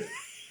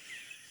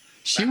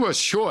 She was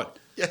short.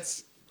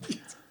 yes.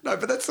 No,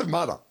 but that's the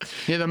mother.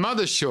 Yeah, the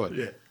mother's short.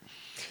 Yeah.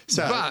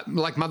 So, But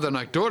like mother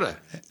like daughter.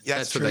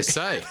 That's what they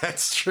say.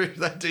 That's true.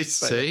 They do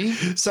say.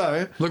 See? that.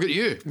 So, Look at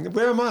you.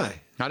 where am I?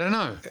 I don't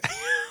know.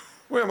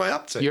 Where am I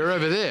up to? You're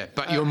over there,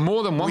 but you're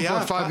more than We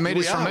are 1.5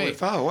 metres from me. We're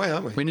far away,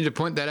 aren't we? We need to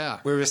point that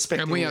out. We're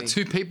respecting And we are the-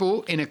 two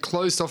people in a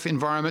closed-off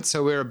environment,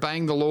 so we're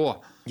obeying the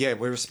law. Yeah,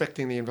 we're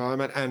respecting the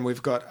environment, and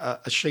we've got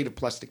a sheet of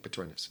plastic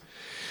between us.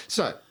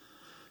 So,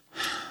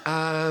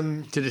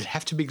 Did it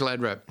have to be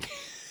Glad wrap?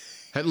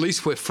 At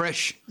least we're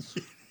fresh.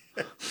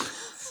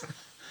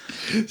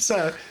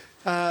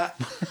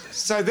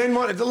 so then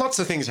what? Lots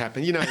of things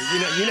happen. You know.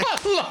 I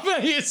love how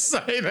you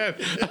say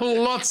that.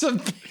 Lots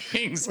of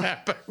things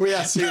happen. We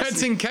are seriously-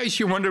 That's in case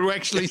you want to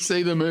actually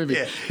see the movie.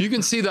 Yeah. You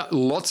can see that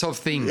lots of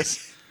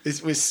things.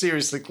 We're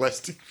seriously close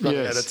to running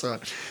Yes. out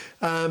of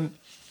time.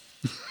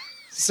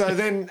 So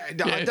then, I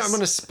Yes. don't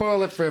want to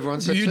spoil it for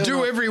everyone. So You turn do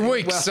off- every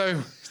week, well,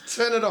 so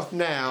turn it off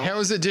now. how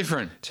is it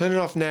different? Turn it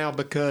off now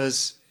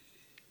because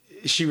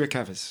she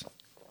recovers.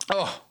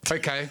 Oh,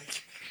 okay.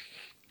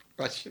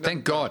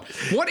 Thank God.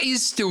 What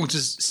is Still's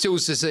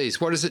disease?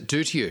 What does it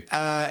do to you?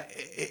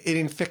 It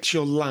infects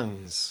your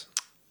lungs.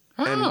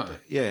 Oh.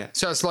 Yeah.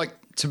 So it's like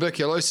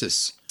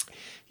tuberculosis.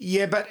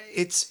 Yeah, but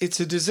it's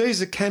a disease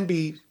that can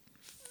be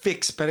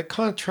fixed, but it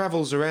kind of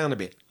travels around a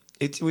bit.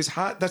 It was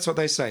hard. That's what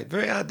they say.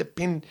 Very hard to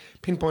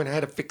pinpoint how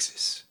to fix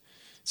this.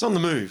 It's on the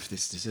move,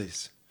 this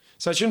disease.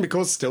 So it shouldn't be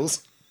called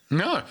Stills.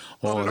 No.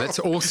 Oh, that's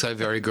also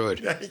very good.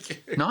 Thank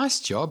you. Nice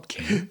job,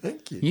 Ken.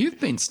 Thank you. You've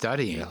been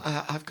studying.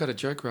 I've got a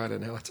joke writer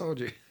now. I told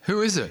you.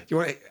 Who is it? You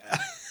want?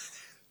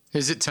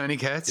 Is it Tony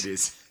Katz? It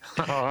is.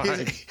 All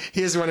right.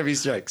 Here's one of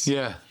his jokes.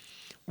 Yeah.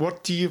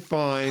 What do you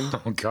find?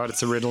 Oh, God,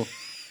 it's a riddle.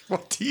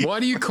 What do you? Why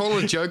do you call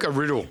a joke a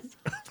riddle?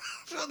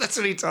 Well, that's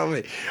what he told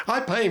me.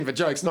 I pay him for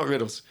jokes, not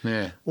riddles.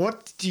 Yeah.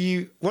 What do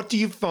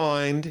you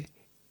find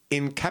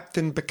in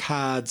Captain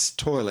Picard's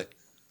toilet?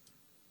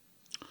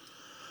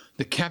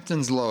 The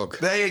captain's log.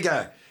 There you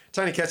go.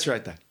 Tony Katz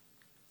wrote that.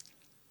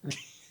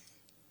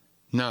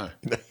 No.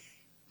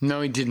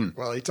 No, he didn't.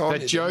 Well, he told me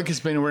that he joke didn't. has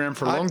been around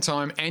for a long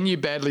time, and you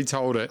badly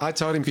told it. I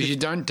told him because you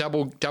don't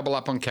double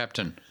up on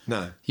captain.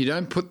 No. You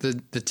don't put the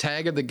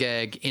tag of the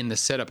gag in the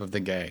setup of the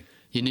gag.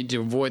 You need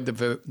to avoid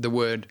the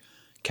word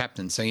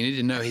captain. So you need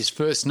to know his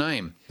first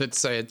name. Let's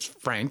say it's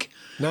Frank.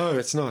 No,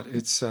 it's not.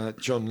 It's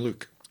John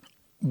Luke.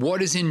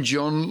 What is in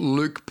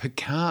Jean-Luc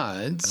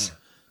Picard's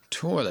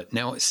toilet?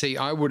 Now, see,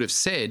 I would have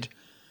said,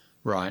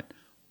 right,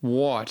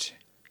 what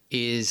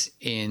is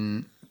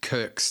in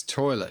Kirk's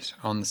toilet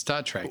on the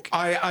Star Trek?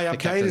 I The updated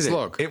captain's it.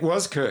 log. It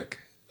was Kirk.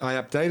 I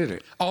updated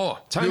it. Oh,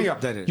 Tony you're-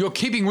 updated it. You're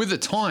keeping with the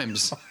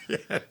times.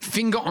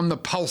 Finger on the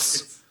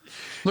pulse.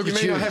 Look You at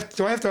mean you.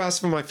 do I have to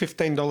ask for my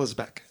 $15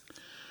 back?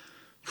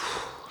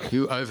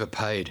 You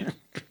overpaid.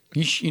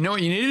 You know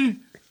what you needed?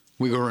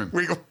 Wiggle room.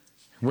 Wiggle.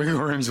 Wiggle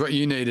room's what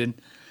you needed.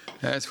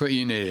 That's what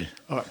you needed.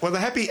 All right. Well, the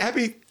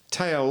happy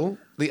tale,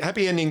 the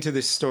happy ending to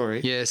this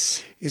story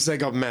Yes. is they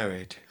got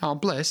married. Oh,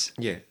 bless.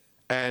 Yeah.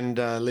 And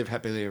live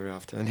happily ever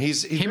after. And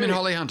he's Him really, and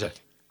Holly Hunter.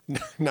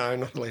 No,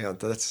 not Holly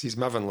Hunter. That's his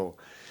mother-in-law.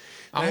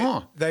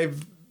 Oh.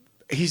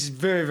 He's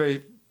very,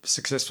 very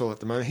successful at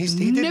the moment.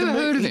 He Never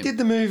heard of him. He did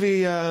the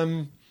movie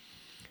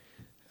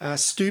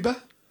Stuber.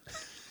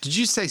 Did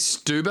you say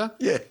Stuber?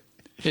 Yeah.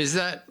 Is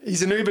that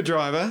He's an Uber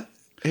driver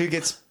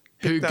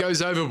who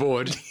goes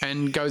overboard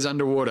and goes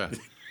underwater?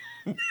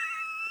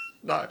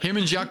 No. Him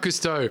and Jacques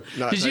Cousteau.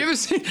 No, Did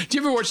you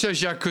ever watch those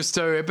Jacques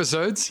Cousteau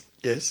episodes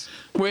Yes.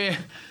 where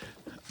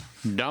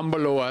down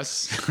below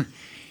us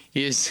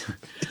is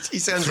He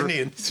sounds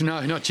Indian.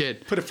 no, not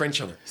yet. Put a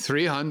French on it.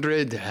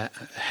 300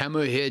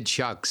 hammerhead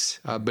sharks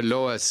are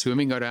below us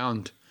swimming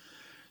around.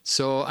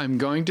 So I'm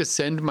going to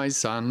send my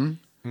son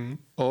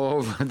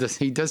over.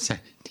 He does say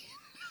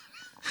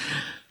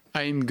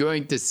I'm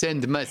going to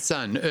send my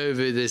son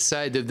over the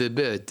side of the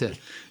boat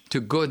to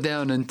go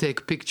down and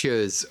take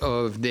pictures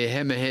of the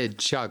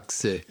hammerhead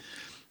sharks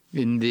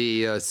in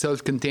the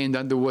self-contained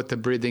underwater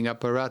breathing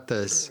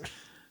apparatus.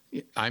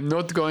 I'm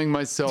not going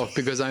myself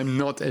because I'm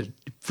not a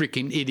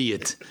freaking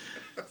idiot.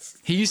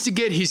 He used to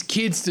get his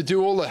kids to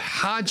do all the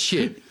hard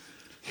shit,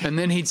 and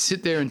then he'd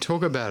sit there and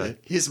talk about it.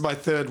 Here's my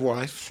third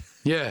wife.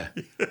 Yeah,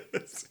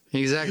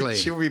 exactly.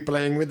 She'll be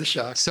playing with the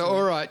sharks. So,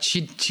 all right,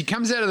 she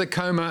comes out of the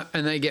coma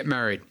and they get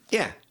married.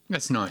 Yeah.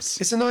 That's nice.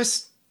 It's a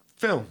nice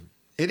film.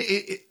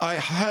 I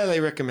highly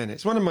recommend it.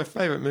 It's one of my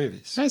favourite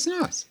movies. That's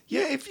nice.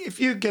 Yeah, if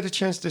you get a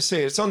chance to see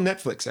it. It's on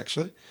Netflix,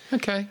 actually.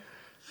 Okay.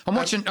 I'm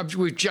watching.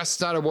 We've just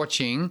started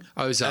watching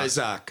Ozark.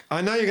 Ozark.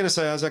 I know you're going to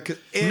say Ozark. 'Cause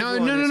No.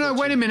 everyone is Wait a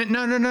watching minute.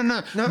 No.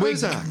 No,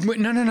 Ozark.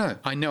 No.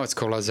 I know it's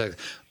called Ozark.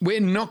 We're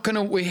not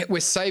gonna. We're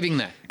saving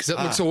that because it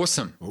looks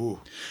awesome. Ooh.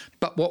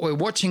 But what we're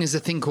watching is a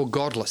thing called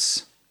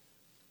Godless.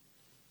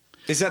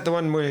 Is that the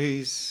one where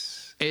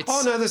he's... It's-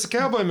 Oh, no, there's a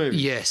cowboy movie.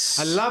 Yes.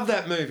 I love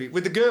that movie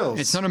with the girls.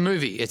 It's not a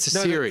movie. It's a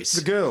No, series.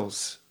 The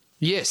girls.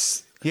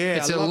 Yes. Yeah,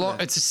 It's I love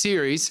that. It's a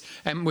series,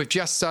 and we've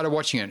just started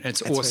watching it.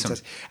 It's awesome.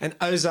 Fantastic. And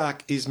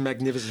Ozark is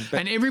magnificent.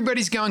 But And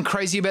everybody's going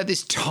crazy about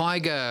this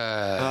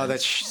tiger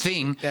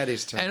thing. that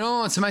is terrible.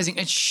 And it's amazing.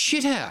 It's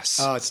shithouse.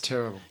 oh, it's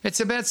terrible. It's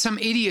about some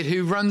idiot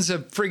who runs a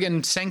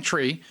friggin'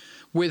 sanctuary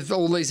with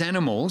all these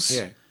animals.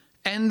 Yeah.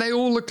 And they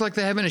all look like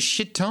they're having a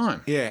shit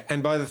time. Yeah,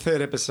 and by the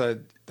third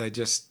episode,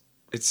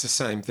 it's the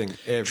same thing.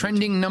 Every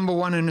Trending number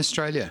one in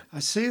Australia. time. I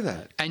see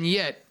that. And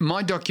yet,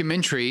 my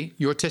documentary,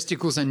 Your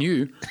Testicles and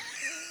You,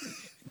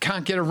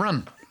 can't get a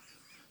run.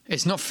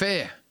 It's not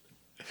fair.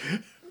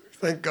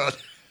 Thank God.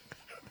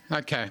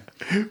 Okay.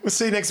 We'll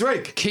see you next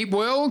week. Keep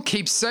well,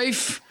 keep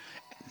safe,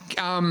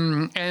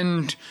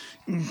 and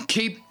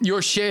keep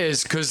your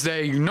shares because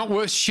they're not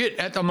worth shit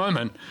at the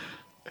moment.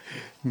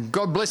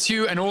 God bless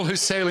you and all who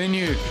sail in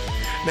you.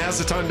 Now's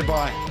the time to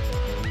buy.